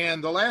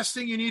 And the last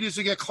thing you need is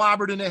to get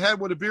clobbered in the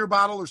head with a beer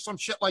bottle or some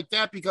shit like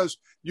that because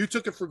you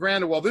took it for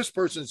granted. Well, this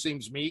person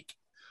seems meek.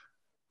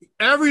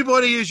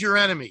 Everybody is your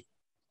enemy.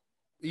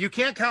 You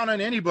can't count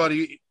on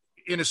anybody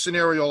in a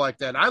scenario like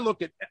that. I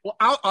look at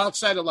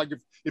outside of like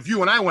if you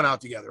and I went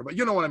out together, but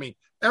you know what I mean?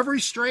 Every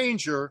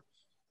stranger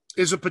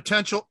is a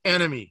potential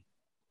enemy.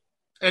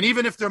 And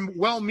even if they're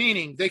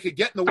well-meaning, they could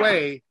get in the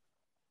way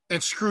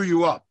and screw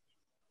you up.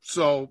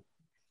 So,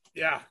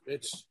 yeah,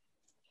 it's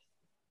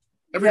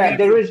yeah.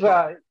 There is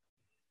outside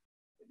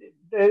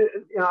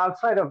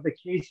of the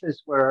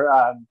cases where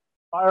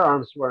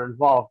firearms were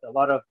involved, a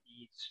lot of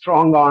the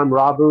strong arm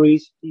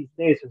robberies these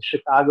days in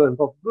Chicago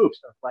involve groups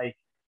of like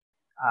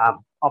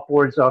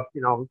upwards of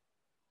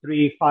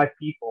 3-5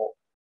 people.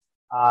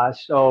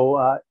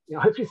 So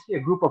if you see a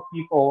group of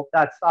people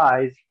that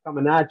size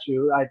coming at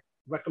you, I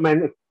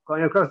recommend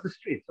going across the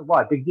street. So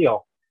what? Big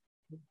deal.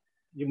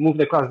 You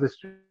moved across the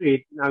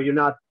street. Now you're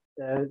not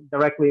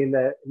directly in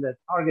the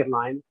target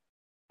line.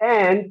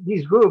 And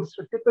these groups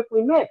are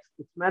typically mixed.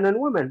 It's men and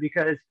women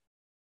because,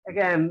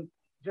 again,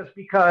 just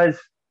because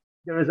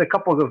there is a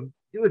couple of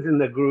dudes in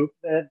the group,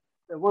 that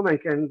the woman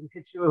can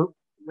hit you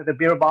with a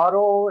beer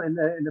bottle in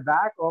the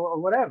back or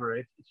whatever.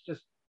 It's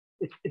just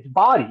it's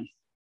bodies.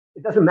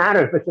 It doesn't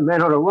matter if it's a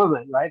man or a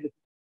woman, right? If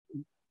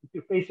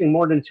you're facing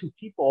more than 2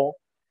 people,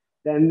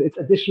 then it's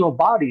additional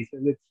bodies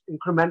and it's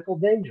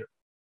incremental danger.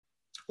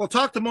 Well,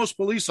 talk to most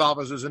police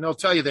officers and they'll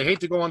tell you they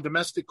hate to go on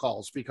domestic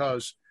calls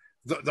because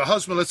the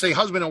husband, let's say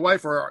husband and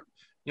wife are,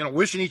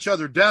 wishing each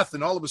other death.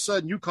 And all of a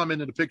sudden you come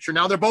into the picture.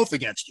 Now they're both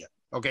against you.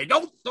 Okay.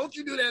 Don't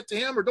you do that to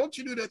him or don't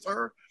you do that to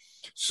her?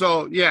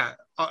 So yeah,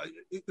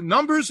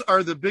 numbers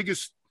are the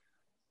biggest.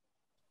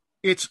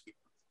 It's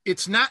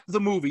not the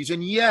movies.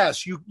 And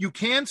yes, you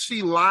can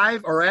see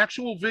live or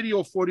actual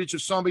video footage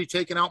of somebody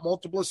taking out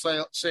multiple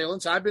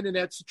assailants. I've been in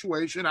that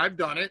situation. I've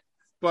done it,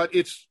 but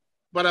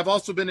I've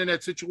also been in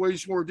that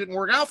situation where it didn't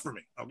work out for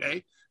me.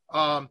 Okay.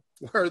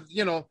 Where,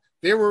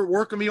 they were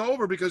working me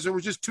over because there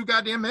was just too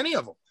goddamn many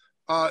of them.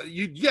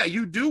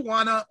 You do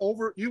want to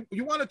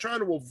you want to try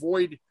to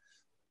avoid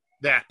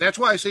that. That's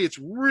why I say it's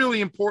really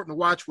important to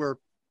watch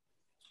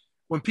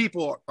when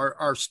people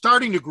are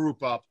starting to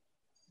group up.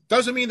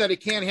 Doesn't mean that it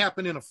can't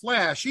happen in a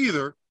flash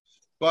either,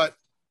 but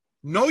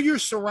know your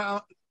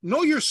surroundings.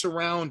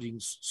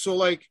 So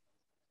like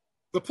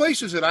the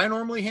places that I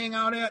normally hang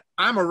out at,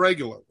 I'm a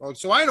regular.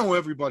 So I know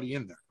everybody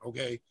in there.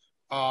 Okay.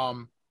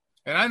 And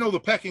I know the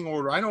pecking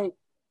order. I know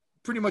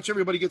pretty much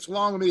everybody gets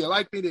along with me. They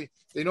like me.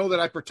 They know that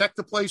I protect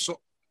the place.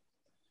 So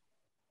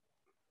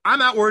I'm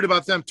not worried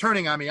about them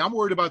turning on me. I'm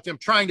worried about them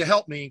trying to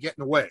help me and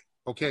getting away.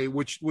 Okay.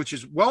 Which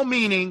is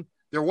well-meaning.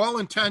 They're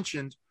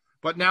well-intentioned,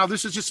 but now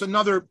this is just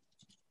another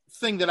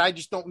thing that I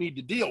just don't need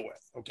to deal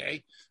with.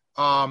 Okay.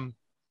 But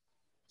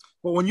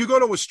when you go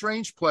to a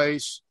strange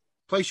place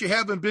you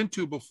haven't been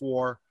to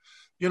before,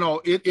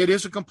 it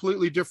is a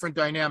completely different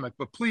dynamic.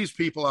 But please,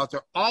 people out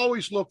there,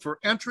 always look for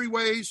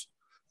entryways,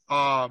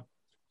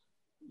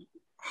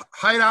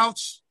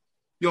 hideouts,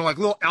 like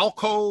little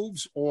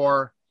alcoves,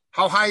 or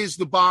how high is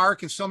the bar?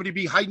 Can somebody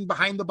be hiding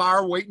behind the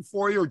bar waiting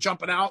for you or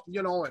jumping out,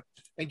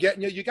 and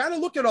getting you? You got to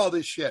look at all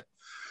this shit.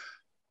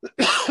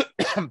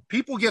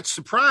 People get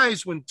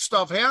surprised when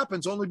stuff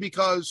happens only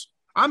because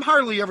I'm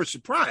hardly ever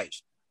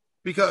surprised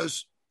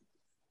because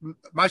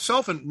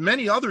myself and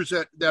many others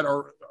that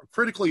are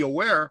critically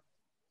aware,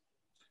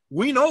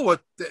 we know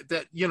what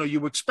that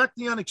you expect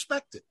the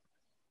unexpected.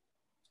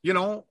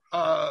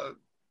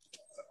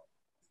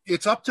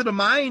 It's up to the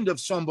mind of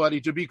somebody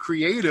to be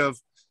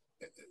creative,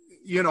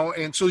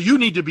 and so you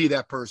need to be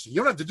that person. You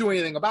don't have to do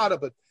anything about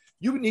it, but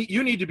you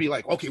need to be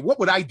like, okay, what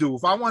would I do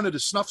if I wanted to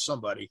snuff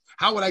somebody?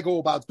 How would I go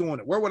about doing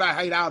it? Where would I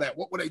hide out at?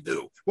 What would I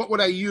do? What would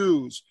I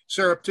use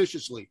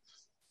surreptitiously?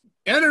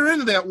 Enter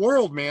into that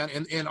world, man,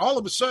 and all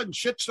of a sudden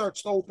shit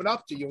starts to open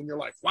up to you, and you're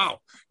like, wow,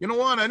 you know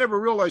what? I never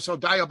realized how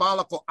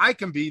diabolical I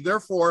can be.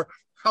 Therefore,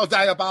 how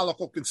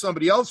diabolical can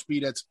somebody else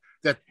be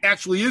that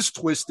actually is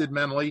twisted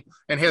mentally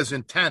and has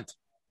intent?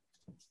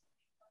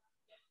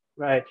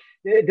 Right.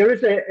 There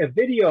is a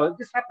video.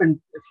 This happened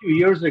a few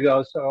years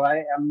ago, so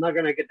I'm not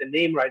going to get the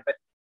name right, but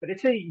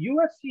it's a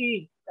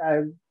UFC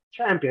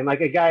champion,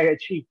 like a guy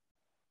achieved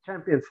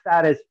champion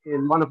status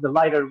in one of the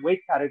lighter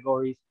weight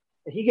categories.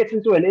 He gets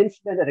into an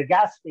incident at a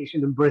gas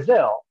station in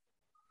Brazil.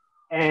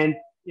 And,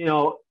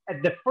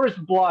 at the first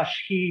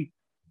blush, he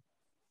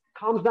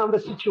calms down the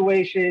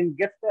situation,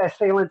 gets the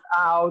assailants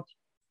out.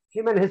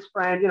 Him and his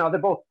friend, they're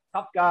both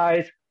tough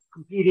guys,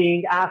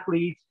 competing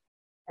athletes.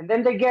 And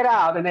then they get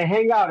out and they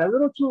hang out a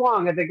little too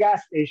long at the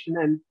gas station.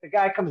 And the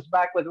guy comes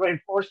back with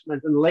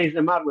reinforcements and lays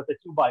them out with a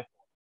 2x4.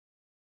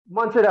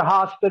 months at a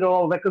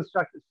hospital,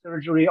 reconstructive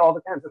surgery, all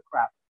the kinds of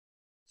crap.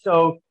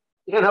 So,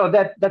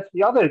 that's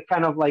the other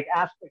kind of like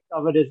aspect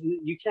of it is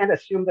you can't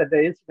assume that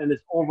the incident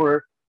is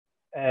over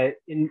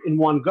in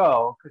one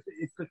go because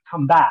it could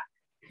come back.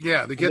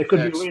 Yeah, There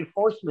could be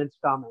reinforcements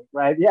coming,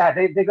 right? Yeah,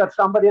 they got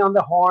somebody on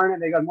the horn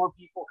and they got more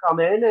people come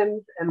in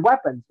and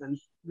weapons. And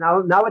now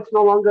it's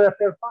no longer a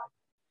fair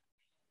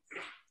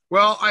fight.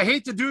 Well, I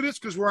hate to do this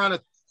because we're on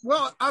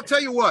well, I'll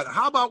tell you what.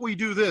 How about we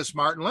do this,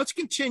 Martin? Let's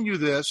continue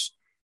this.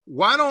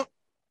 Why don't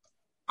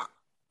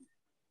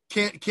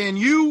can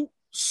you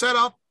set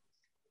up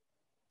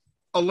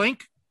a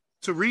link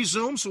to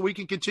resume so we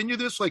can continue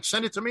this? Like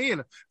send it to me,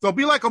 and there'll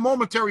be like a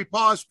momentary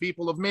pause,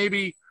 people, of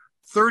maybe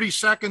 30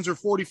 seconds or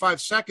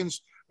 45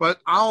 seconds, but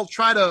I'll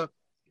try to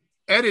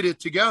edit it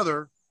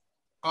together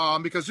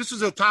because this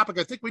is a topic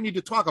I think we need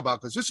to talk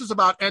about because this is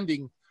about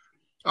ending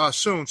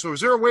soon. So is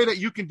there a way that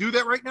you can do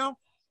that right now?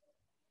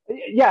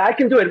 Yeah, I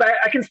can do it, but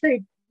I can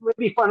stay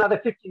maybe for another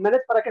 15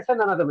 minutes, but I can send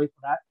another link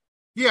for that.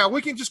 Yeah,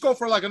 we can just go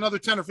for like another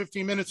 10 or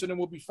 15 minutes and then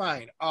we'll be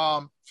fine.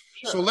 Sure.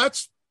 So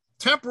let's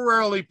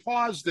temporarily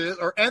pause this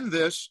or end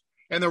this,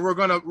 and then we're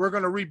gonna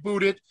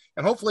reboot it,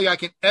 and hopefully I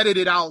can edit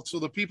it out so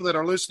the people that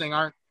are listening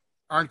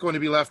aren't going to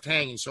be left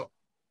hanging. So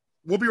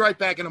we'll be right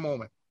back in a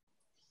moment.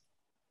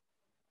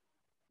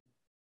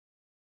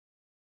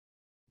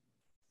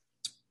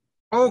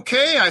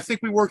 Okay, I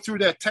think we worked through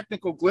that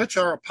technical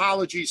glitch. Our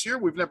apologies here.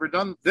 We've never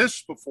done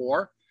this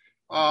before.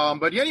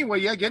 But anyway,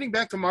 yeah, getting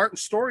back to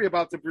Martin's story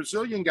about the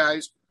Brazilian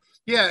guys.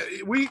 Yeah,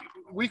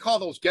 we call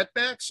those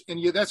getbacks,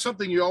 and that's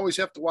something you always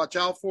have to watch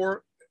out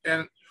for.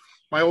 And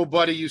my old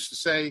buddy used to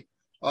say,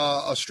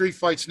 a street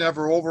fight's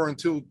never over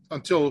until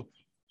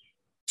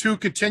two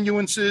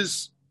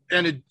continuances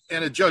and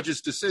a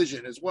judge's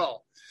decision as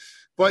well.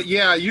 But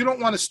yeah, you don't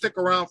want to stick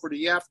around for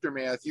the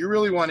aftermath. You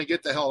really want to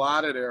get the hell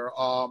out of there.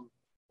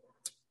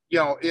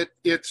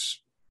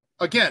 It's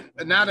again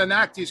not an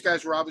act. These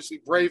guys were obviously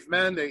brave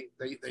men.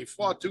 They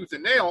fought tooth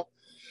and nail.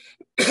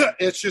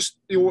 It's just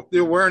the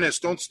awareness.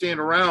 Don't stand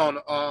around.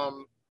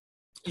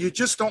 You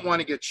just don't want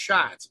to get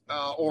shot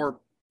or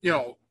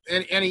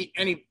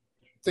anything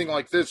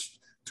like this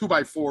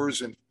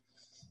 2x4s, and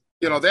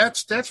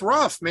that's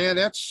rough, man.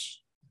 That's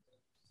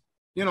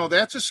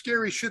a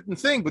scary shitting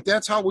thing. But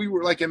that's how we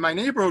were like in my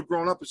neighborhood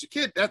growing up as a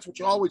kid. That's what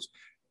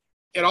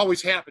it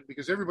always happened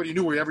because everybody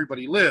knew where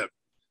everybody lived.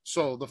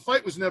 So the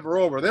fight was never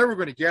over. They were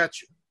going to get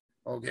you.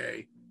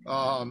 Okay.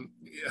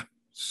 Yeah,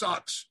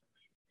 sucks.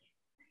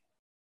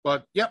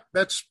 But yep,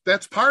 that's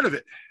part of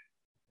it.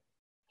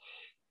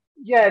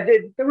 Yeah,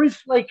 there is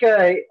like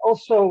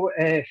also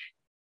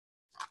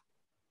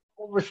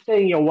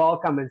overstaying your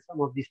welcome in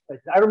some of these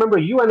places. I remember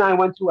you and I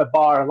went to a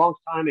bar a long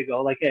time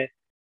ago, like a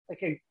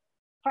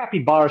crappy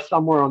bar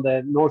somewhere on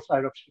the north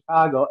side of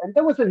Chicago, and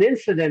there was an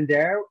incident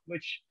there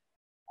which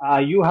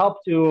you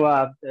helped to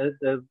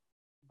the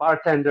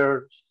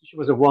bartender. She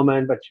was a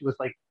woman, but she was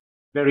like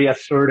very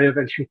assertive,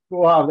 and she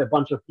threw out a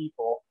bunch of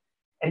people.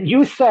 And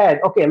you said,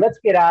 "Okay, let's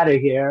get out of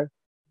here."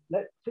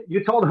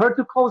 You told her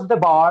to close the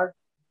bar.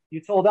 You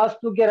told us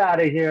to get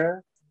out of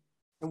here,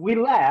 and we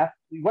left.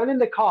 We went in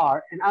the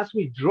car, and as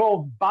we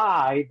drove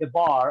by the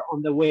bar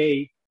on the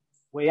way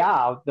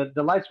out,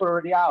 the lights were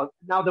already out.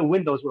 Now the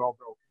windows were all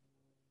broken.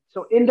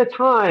 So in the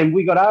time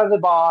we got out of the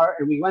bar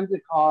and we went in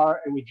the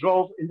car and we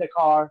drove in the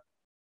car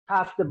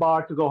past the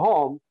bar to go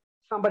home,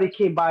 somebody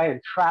came by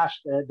and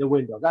trashed the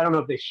windows. I don't know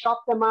if they shut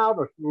them out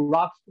or threw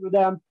rocks through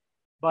them,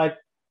 but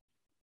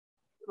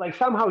like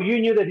somehow you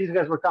knew that these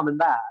guys were coming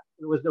back.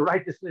 It was the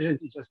right decision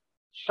to just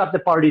shut the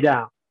party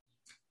down.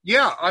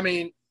 Yeah, I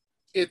mean,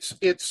 it's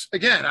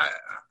again,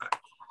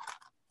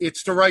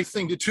 it's the right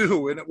thing to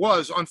do, and it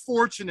was.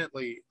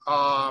 Unfortunately,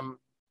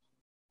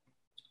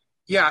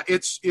 yeah,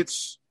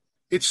 it's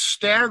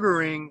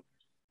staggering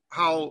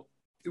how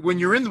when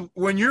you're in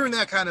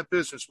that kind of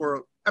business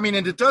where, I mean,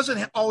 and it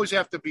doesn't always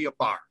have to be a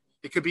bar.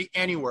 It could be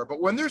anywhere.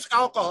 But when there's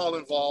alcohol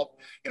involved,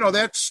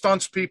 that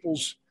stunts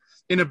people's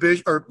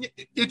inhibition, or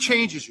it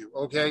changes you.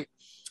 Okay,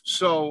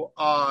 so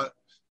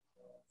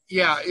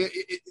yeah,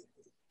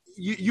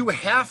 you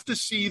have to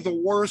see the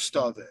worst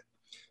of it.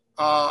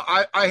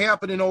 I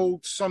happen to know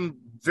some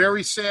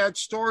very sad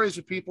stories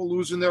of people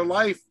losing their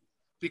life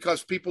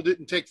because people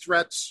didn't take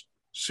threats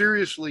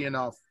seriously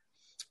enough.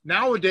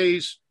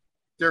 Nowadays,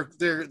 they're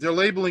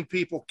labeling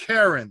people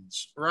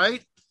Karens,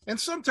 right? And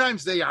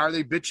sometimes they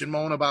bitch and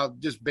moan about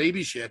just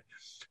baby shit.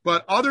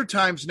 But other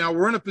times now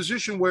we're in a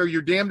position where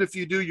you're damned if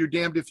you do, you're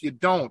damned if you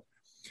don't.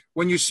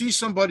 When you see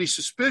somebody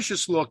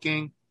suspicious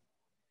looking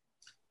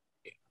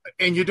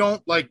and you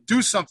don't like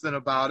do something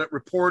about it,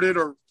 report it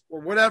or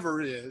whatever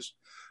it is,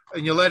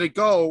 and you let it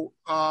go,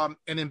 and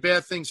then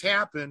bad things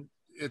happen,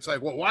 it's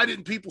like, well, why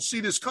didn't people see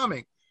this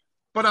coming?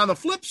 But on the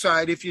flip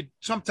side, if you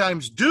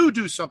sometimes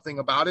do something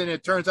about it, and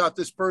it turns out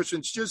this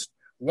person's just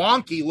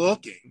wonky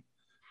looking,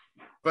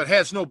 but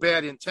has no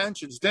bad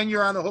intentions, then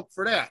you're on the hook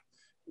for that.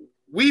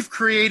 We've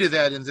created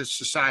that in this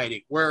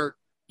society where,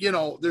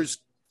 there's,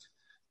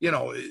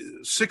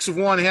 6 of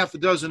one, half a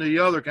dozen of the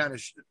other kind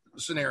of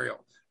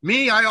scenario.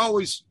 Me, I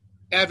always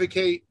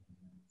advocate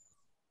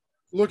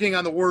looking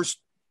on the worst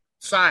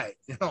side,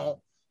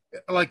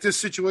 like this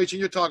situation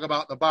you're talking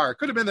about in the bar. It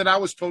could have been that I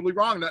was totally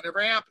wrong. That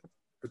never happened.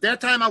 But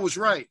that time I was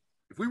right.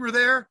 If we were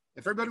there,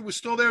 if everybody was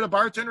still there, the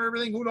bartender,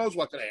 everything, who knows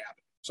what could have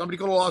happened? Somebody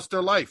could have lost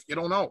their life. You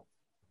don't know.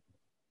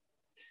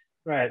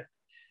 Right.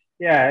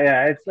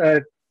 Yeah. It's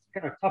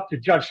kind of tough to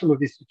judge some of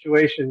these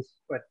situations,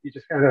 but you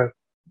just kind of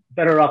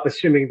better off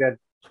assuming that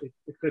it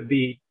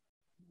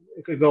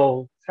could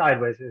go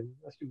sideways and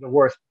assume the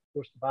worst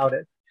about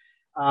it.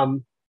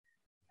 And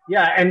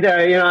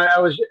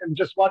I'm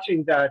just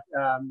watching that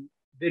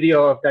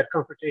video of that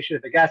confrontation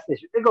at the gas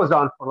station. It goes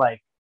on for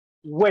like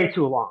way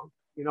too long.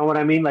 You know what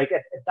I mean? Like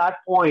at that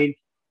point,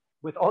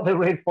 with all the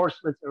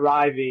reinforcements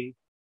arriving,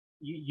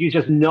 you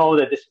just know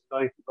that this is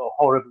going to go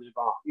horribly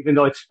wrong. Even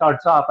though it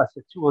starts off as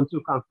a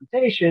 2-on-2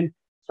 confrontation,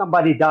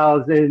 somebody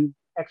dials in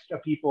extra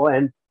people,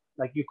 and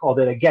like you called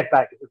it, a get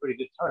back is a pretty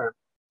good term.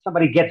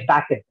 Somebody gets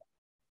back at them.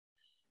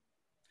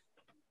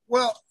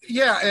 Well,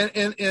 yeah,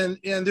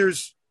 and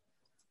there's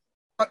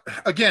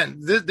again,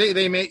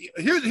 they may.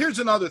 Here's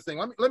another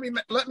thing.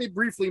 Let me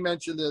briefly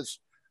mention this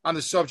on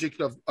the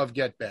subject of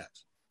get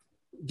backs.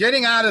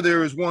 Getting out of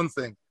there is one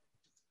thing,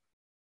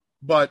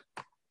 but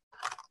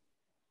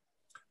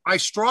I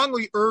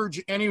strongly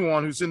urge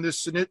anyone who's in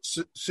this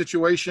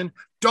situation,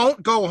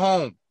 don't go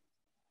home.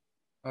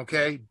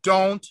 Okay?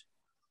 Don't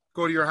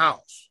go to your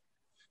house.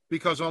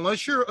 Because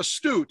unless you're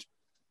astute,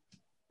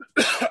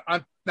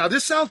 now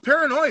this sounds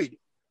paranoid,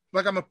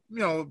 like I'm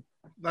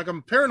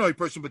a paranoid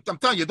person, but I'm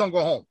telling you, don't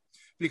go home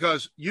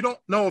because you don't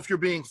know if you're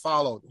being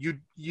followed.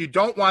 You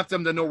don't want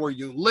them to know where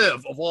you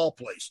live, of all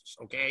places,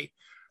 okay?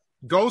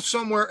 Go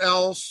somewhere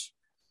else.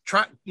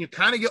 You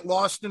kind of get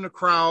lost in the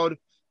crowd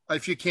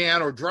if you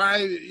can, or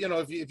drive,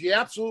 if you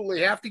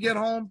absolutely have to get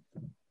home,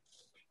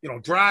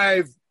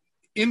 drive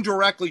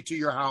indirectly to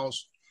your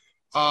house.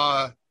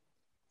 And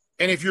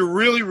if you're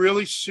really,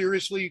 really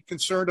seriously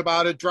concerned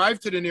about it, drive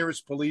to the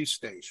nearest police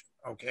station,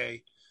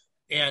 okay?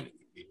 And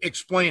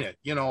explain it,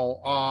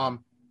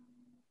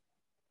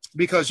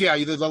 because,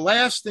 the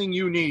last thing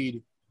you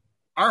need,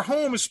 our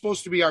home is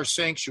supposed to be our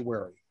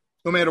sanctuary,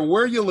 no matter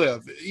where you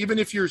live, even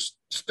if you're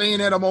staying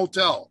at a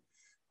motel.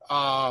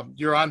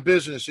 You're on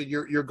business and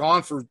you're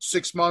gone for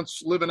 6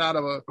 months living out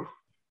of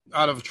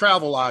a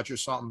travel lodge or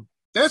something.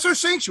 That's our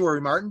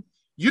sanctuary, Martin.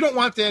 You don't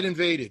want that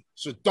invaded.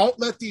 So don't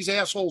let these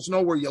assholes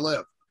know where you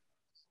live.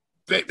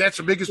 That's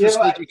the biggest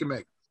mistake you can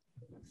make.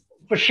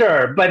 For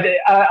sure. But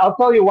I'll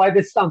tell you why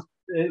this sounds,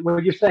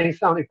 what you're saying,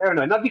 sounding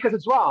paranoid. Not because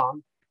it's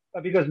wrong,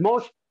 but because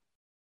most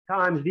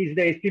times these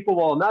days people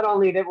will not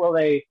only will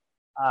they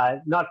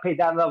not pay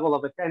that level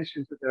of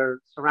attention to their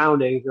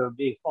surroundings or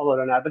being followed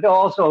or not, but they'll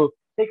also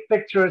take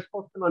pictures,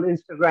 post them on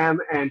Instagram,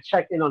 and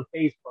check in on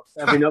Facebook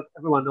so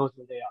everyone knows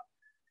where they are.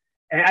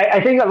 And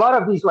I think a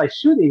lot of these like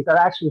shootings are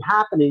actually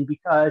happening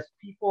because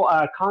people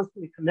are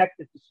constantly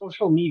connected to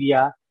social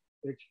media,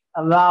 which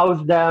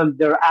allows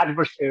their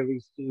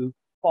adversaries to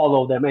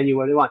follow them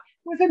anywhere they want.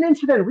 There was an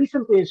incident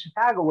recently in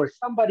Chicago where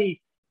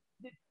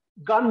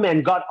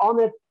gunmen got on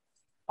a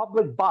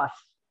public bus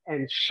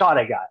and shot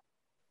a guy.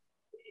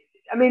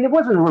 I mean, it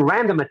wasn't a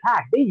random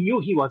attack. They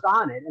knew he was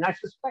on it. And I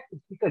suspect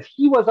it's because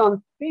he was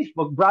on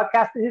Facebook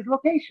broadcasting his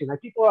location.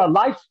 Like people are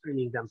live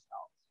streaming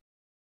themselves.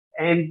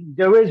 And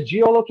there is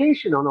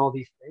geolocation on all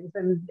these things.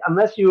 And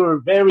unless you're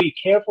very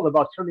careful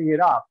about turning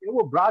it off, it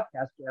will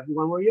broadcast to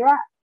everyone where you're at.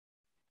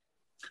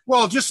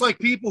 Well, just like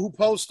people who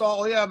post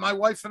my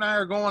wife and I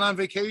are going on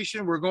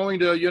vacation. We're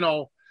going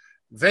to,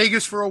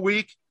 Vegas for a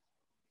week.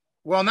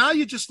 Well, now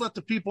you just let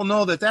the people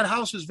know that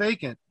house is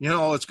vacant.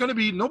 It's going to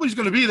be, nobody's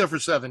going to be there for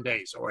 7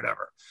 days or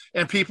whatever.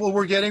 And people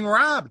were getting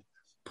robbed.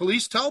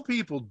 Police tell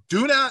people,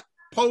 do not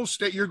post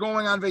that you're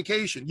going on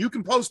vacation. You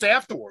can post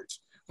afterwards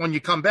when you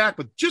come back,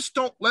 but just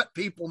don't let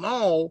people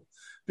know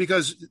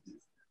because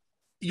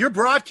you're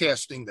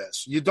broadcasting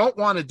this. You don't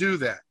want to do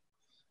that.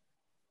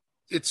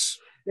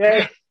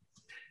 Yeah.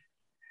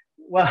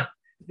 Well,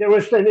 there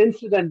was an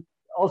incident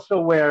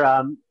also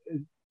where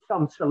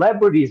some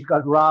celebrities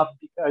got robbed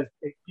because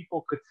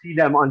people could see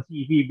them on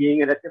TV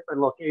being at a different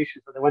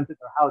location. So they went to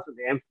their house and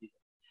they emptied it.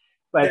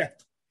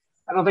 But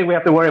I don't think we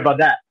have to worry about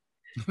that.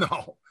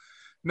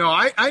 No,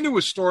 I knew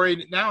a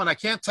story now, and I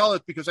can't tell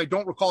it because I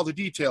don't recall the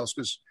details.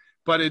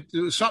 But it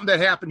was something that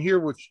happened here,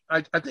 which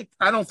I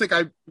don't think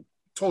I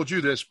told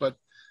you this, but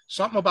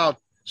something about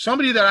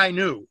somebody that I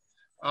knew.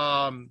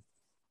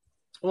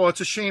 Well,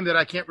 it's a shame that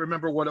I can't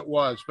remember what it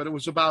was, but it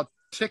was about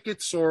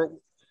tickets or.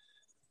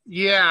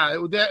 Yeah,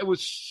 it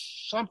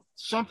was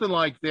something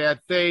like that.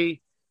 They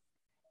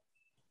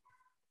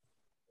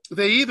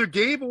either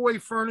gave away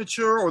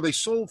furniture or they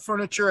sold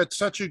furniture at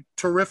such a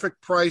terrific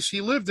price.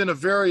 He lived in a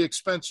very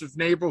expensive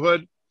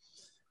neighborhood.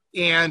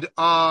 And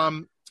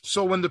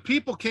so when the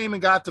people came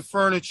and got the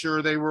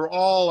furniture, they were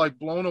all like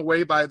blown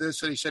away by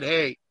this. And he said,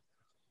 hey,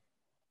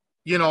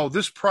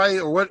 this price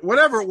or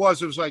whatever it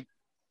was like,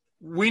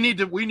 we need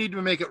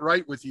to make it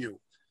right with you.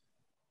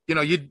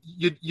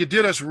 You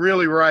did us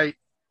really right.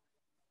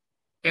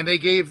 And they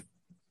gave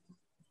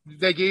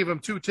him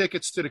 2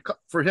 tickets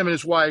for him and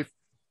his wife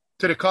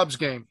to the Cubs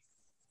game.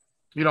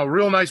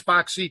 real nice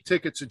box seat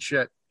tickets and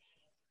shit.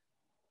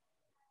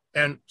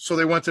 And so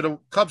they went to the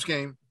Cubs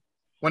game.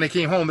 When they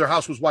came home, their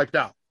house was wiped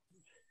out.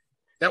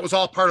 That was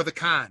all part of the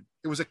con.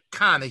 It was a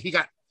con.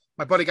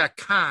 My buddy got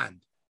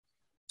conned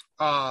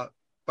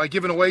by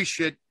giving away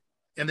shit.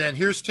 And then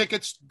here's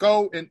tickets,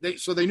 go. And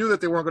so they knew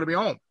that they weren't going to be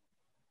home.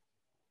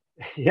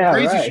 Yeah,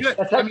 crazy right. shit.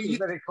 That's actually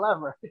very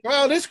clever.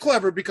 Well, it is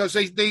clever because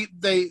they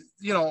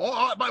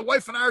my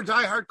wife and I are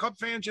diehard Cub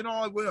fans,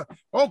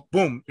 oh,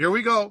 boom, here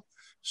we go.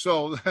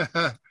 So,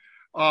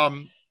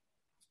 and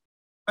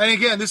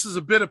again, this is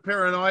a bit of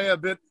paranoia, a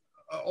bit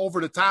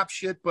over the top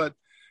shit, but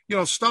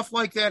stuff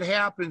like that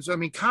happens. I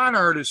mean, con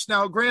artists.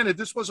 Now, granted,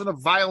 this wasn't a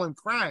violent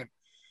crime,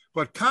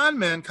 but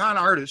con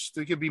artists,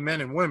 they could be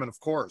men and women, of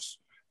course.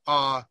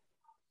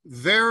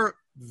 They're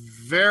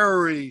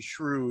very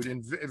shrewd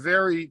and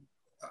very.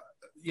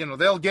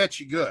 They'll get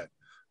you good.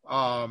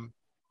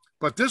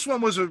 But this one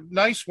was a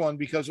nice one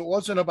because it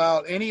wasn't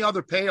about any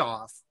other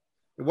payoff.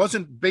 It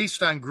wasn't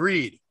based on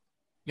greed.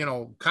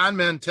 Con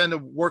men tend to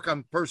work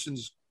on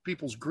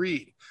people's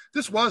greed.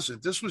 This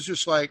wasn't. This was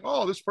just like,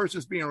 oh, this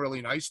person's being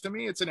really nice to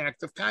me. It's an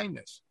act of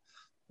kindness.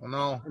 Well,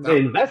 no. They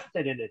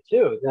invested in it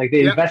too. Like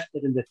they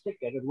invested in the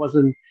ticket. It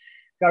wasn't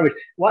garbage.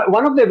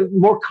 One of the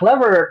more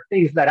clever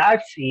things that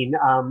I've seen,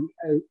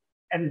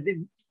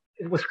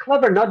 it was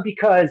clever not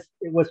because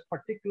it was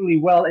particularly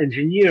well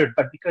engineered,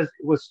 but because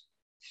it was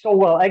so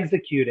well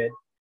executed.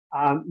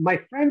 My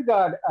friend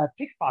got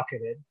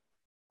pickpocketed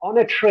on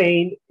a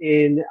train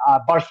in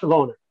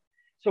Barcelona.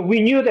 So we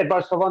knew that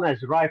Barcelona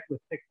is rife with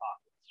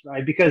pickpockets,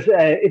 right? Because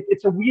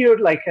it's a weird,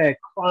 like a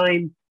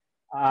crime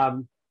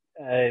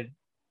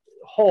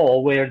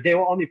hole where they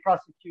will only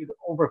prosecute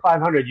over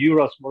 500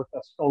 euros worth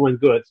of stolen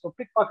goods. So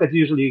pickpockets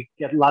usually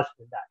get less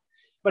than that.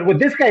 But what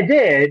this guy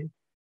did,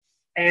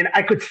 and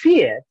I could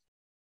see it,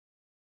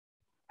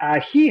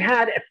 he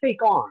had a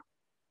fake arm,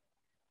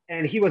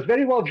 and he was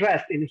very well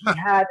dressed, and he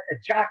had a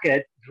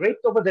jacket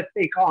draped over the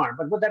fake arm.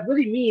 But what that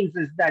really means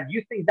is that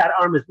you think that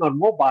arm is not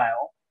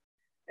mobile,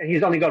 and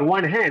he's only got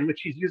one hand, which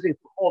he's using to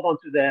hold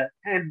onto the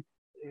hand,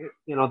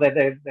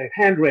 the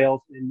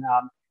handrails in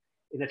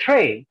a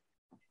train.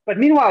 But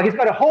meanwhile, he's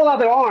got a whole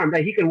other arm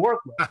that he can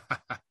work with.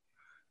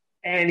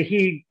 And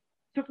he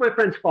took my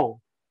friend's phone.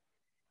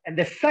 And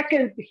the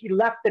second he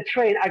left the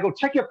train, I go,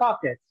 check your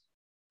pockets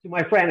to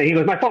my friend. And he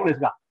goes, my phone is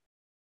gone.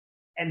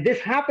 And this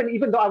happened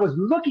even though I was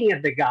looking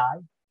at the guy.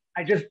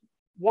 I just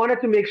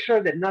wanted to make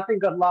sure that nothing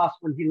got lost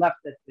when he left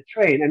the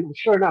train. And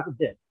sure enough, it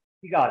did.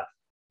 He got it.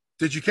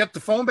 Did you keep the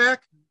phone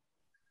back?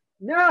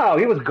 No,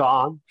 he was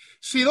gone.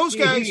 See, those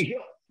guys, he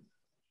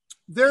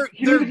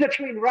leaves the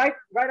train right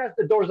as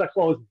the doors are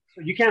closing.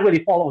 So you can't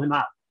really follow him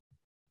out.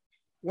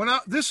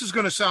 This is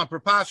going to sound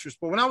preposterous,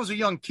 but when I was a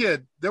young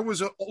kid, there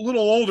was a little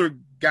older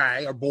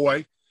guy, or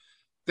boy,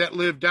 that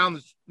lived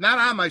not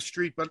on my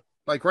street, but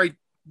like right.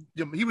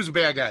 He was a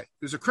bad guy.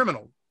 He was a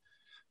criminal,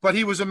 but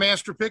he was a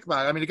master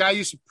pickpocket. I mean, the guy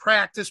used to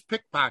practice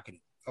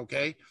pickpocketing.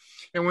 Okay.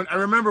 And I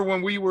remember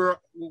when we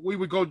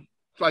would go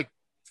like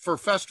for a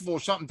festival or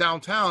something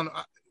downtown,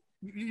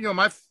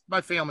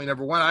 my family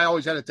never went. I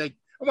always had to I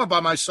went by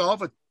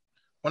myself. I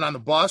went on the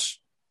bus.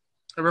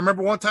 I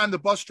remember one time the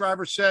bus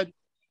driver said,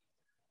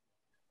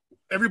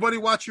 everybody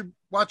watch your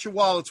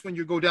wallets when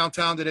you go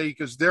downtown today,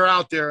 because they're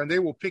out there and they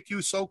will pick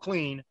you so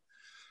clean.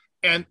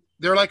 And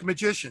they're like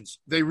magicians.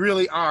 They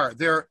really are.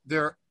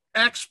 They're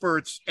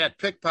experts at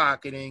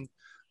pickpocketing.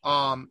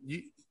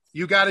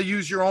 You got to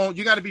use your own.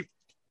 You got to be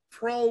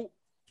pro.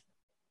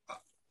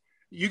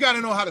 You got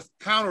to know how to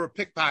counter a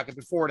pickpocket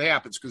before it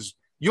happens, because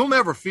you'll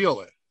never feel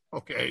it.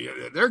 Okay,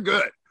 they're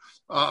good.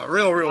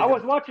 Real. I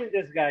was watching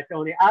this guy,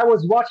 Tony. I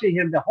was watching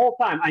him the whole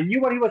time. I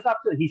knew what he was up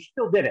to, and he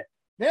still did it.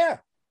 Yeah.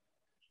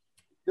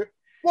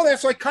 Well,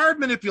 that's like card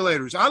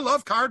manipulators. I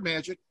love card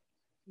magic.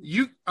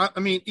 I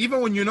mean,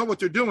 even when you know what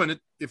they're doing,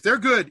 if they're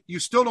good, you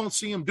still don't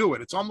see them do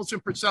it. It's almost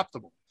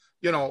imperceptible,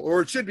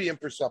 or it should be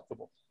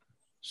imperceptible.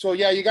 So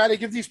yeah, you got to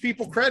give these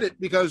people credit,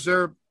 because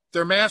they're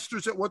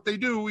masters at what they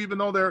do. Even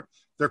though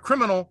they're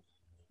criminal,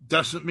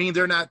 doesn't mean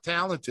they're not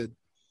talented.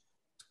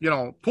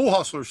 Pool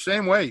hustlers,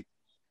 same way.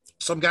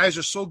 Some guys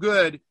are so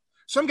good.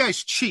 Some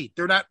guys cheat.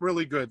 They're not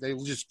really good. They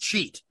will just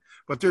cheat.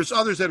 But there's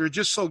others that are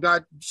just so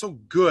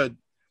good.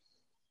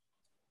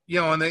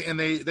 And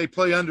they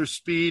play under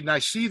speed, and I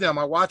see them.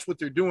 I watch what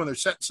they're doing. They're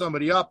setting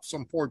somebody up,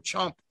 some poor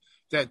chump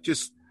that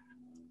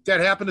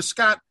happened to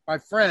Scott, my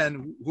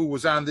friend, who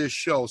was on this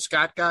show.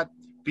 Scott got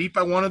beat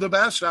by one of the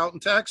best out in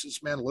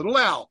Texas, man, Little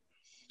Al.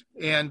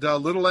 And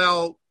Little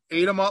Al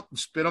ate him up and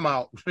spit him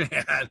out,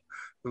 man.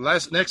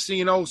 Next thing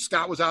you know,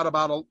 Scott was out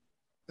about,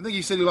 I think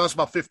he said he lost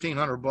about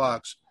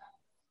 $1,500.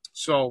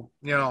 So,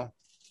 that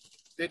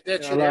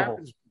shit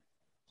happens.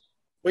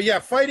 But yeah,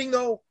 fighting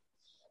though,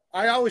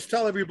 I always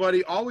tell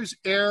everybody, always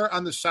err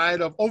on the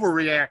side of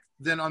overreact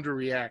than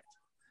underreact.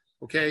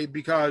 Okay.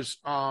 Because,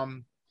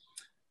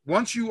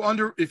 if you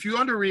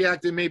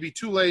underreact, it may be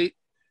too late.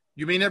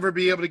 You may never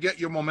be able to get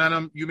your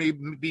momentum. You may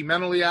be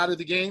mentally out of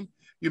the game.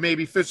 You may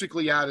be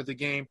physically out of the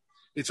game.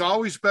 It's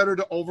always better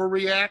to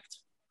overreact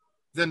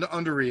than to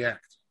underreact.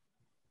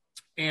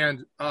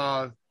 And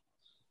yeah,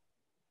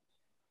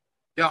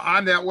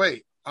 I'm that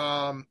way.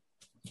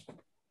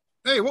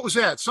 Hey, what was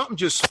that? Something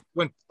just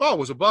went. Oh, it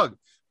was a bug.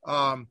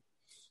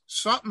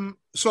 Something.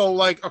 So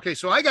like, okay,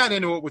 so I got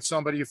into it with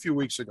somebody a few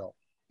weeks ago,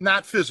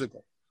 not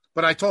physical,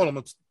 but I told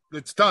him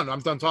it's done.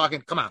 I'm done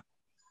talking. Come on.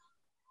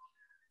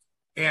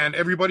 And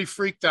everybody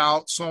freaked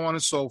out, so on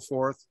and so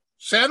forth.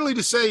 Sadly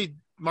to say,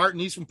 Martin,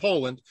 he's from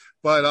Poland,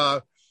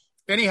 but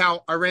anyhow,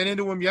 I ran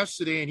into him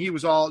yesterday, and he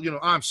was all,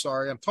 I'm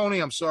sorry, I'm Tony,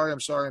 I'm sorry.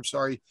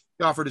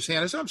 He offered his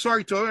hand. I said, I'm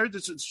sorry, Tony.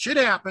 This shit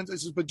happens. I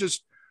said, but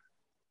just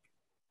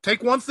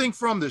take one thing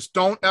from this: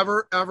 don't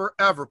ever, ever,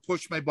 ever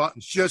push my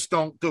buttons. Just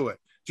don't do it.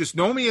 Just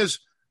know me as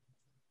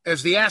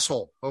the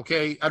asshole.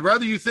 Okay, I'd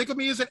rather you think of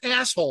me as an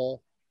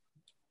asshole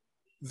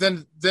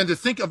than to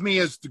think of me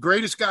as the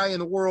greatest guy in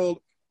the world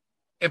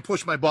and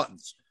push my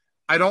buttons.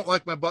 I don't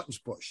like my buttons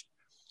pushed.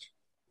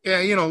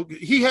 Yeah,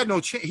 he had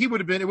no chance. It would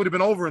have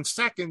been over in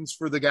seconds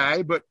for the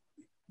guy, but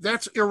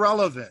that's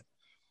irrelevant.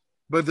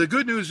 But the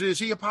good news is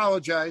he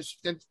apologized.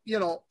 And,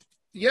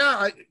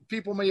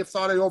 people may have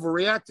thought I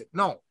overreacted.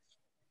 No,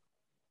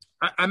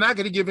 I'm not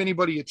going to give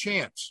anybody a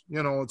chance,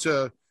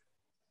 to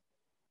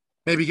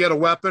maybe get a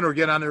weapon or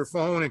get on their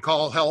phone and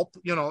call help.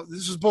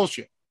 This is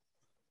bullshit.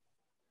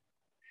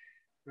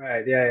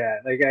 Right. Yeah.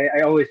 Like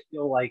I always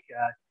feel like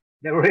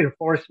the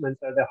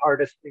reinforcements are the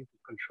hardest thing to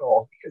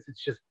control because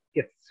it's just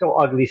gets so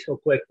ugly so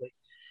quickly.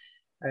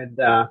 And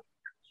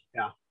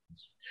yeah.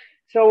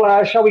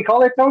 So shall we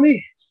call it,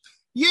 Tony?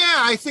 Yeah,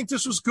 I think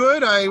this was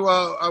good. I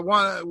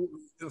want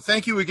to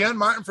thank you again,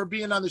 Martin, for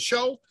being on the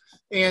show.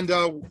 And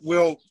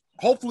we'll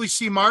hopefully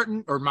see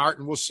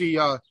we'll see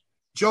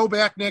Joe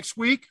back next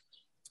week.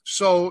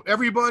 So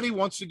everybody,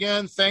 once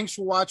again, thanks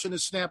for watching the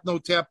Snap No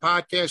Tap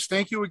podcast.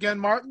 Thank you again,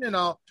 Martin, and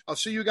I'll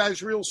see you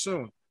guys real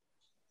soon.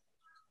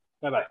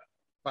 Bye-bye.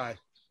 Bye.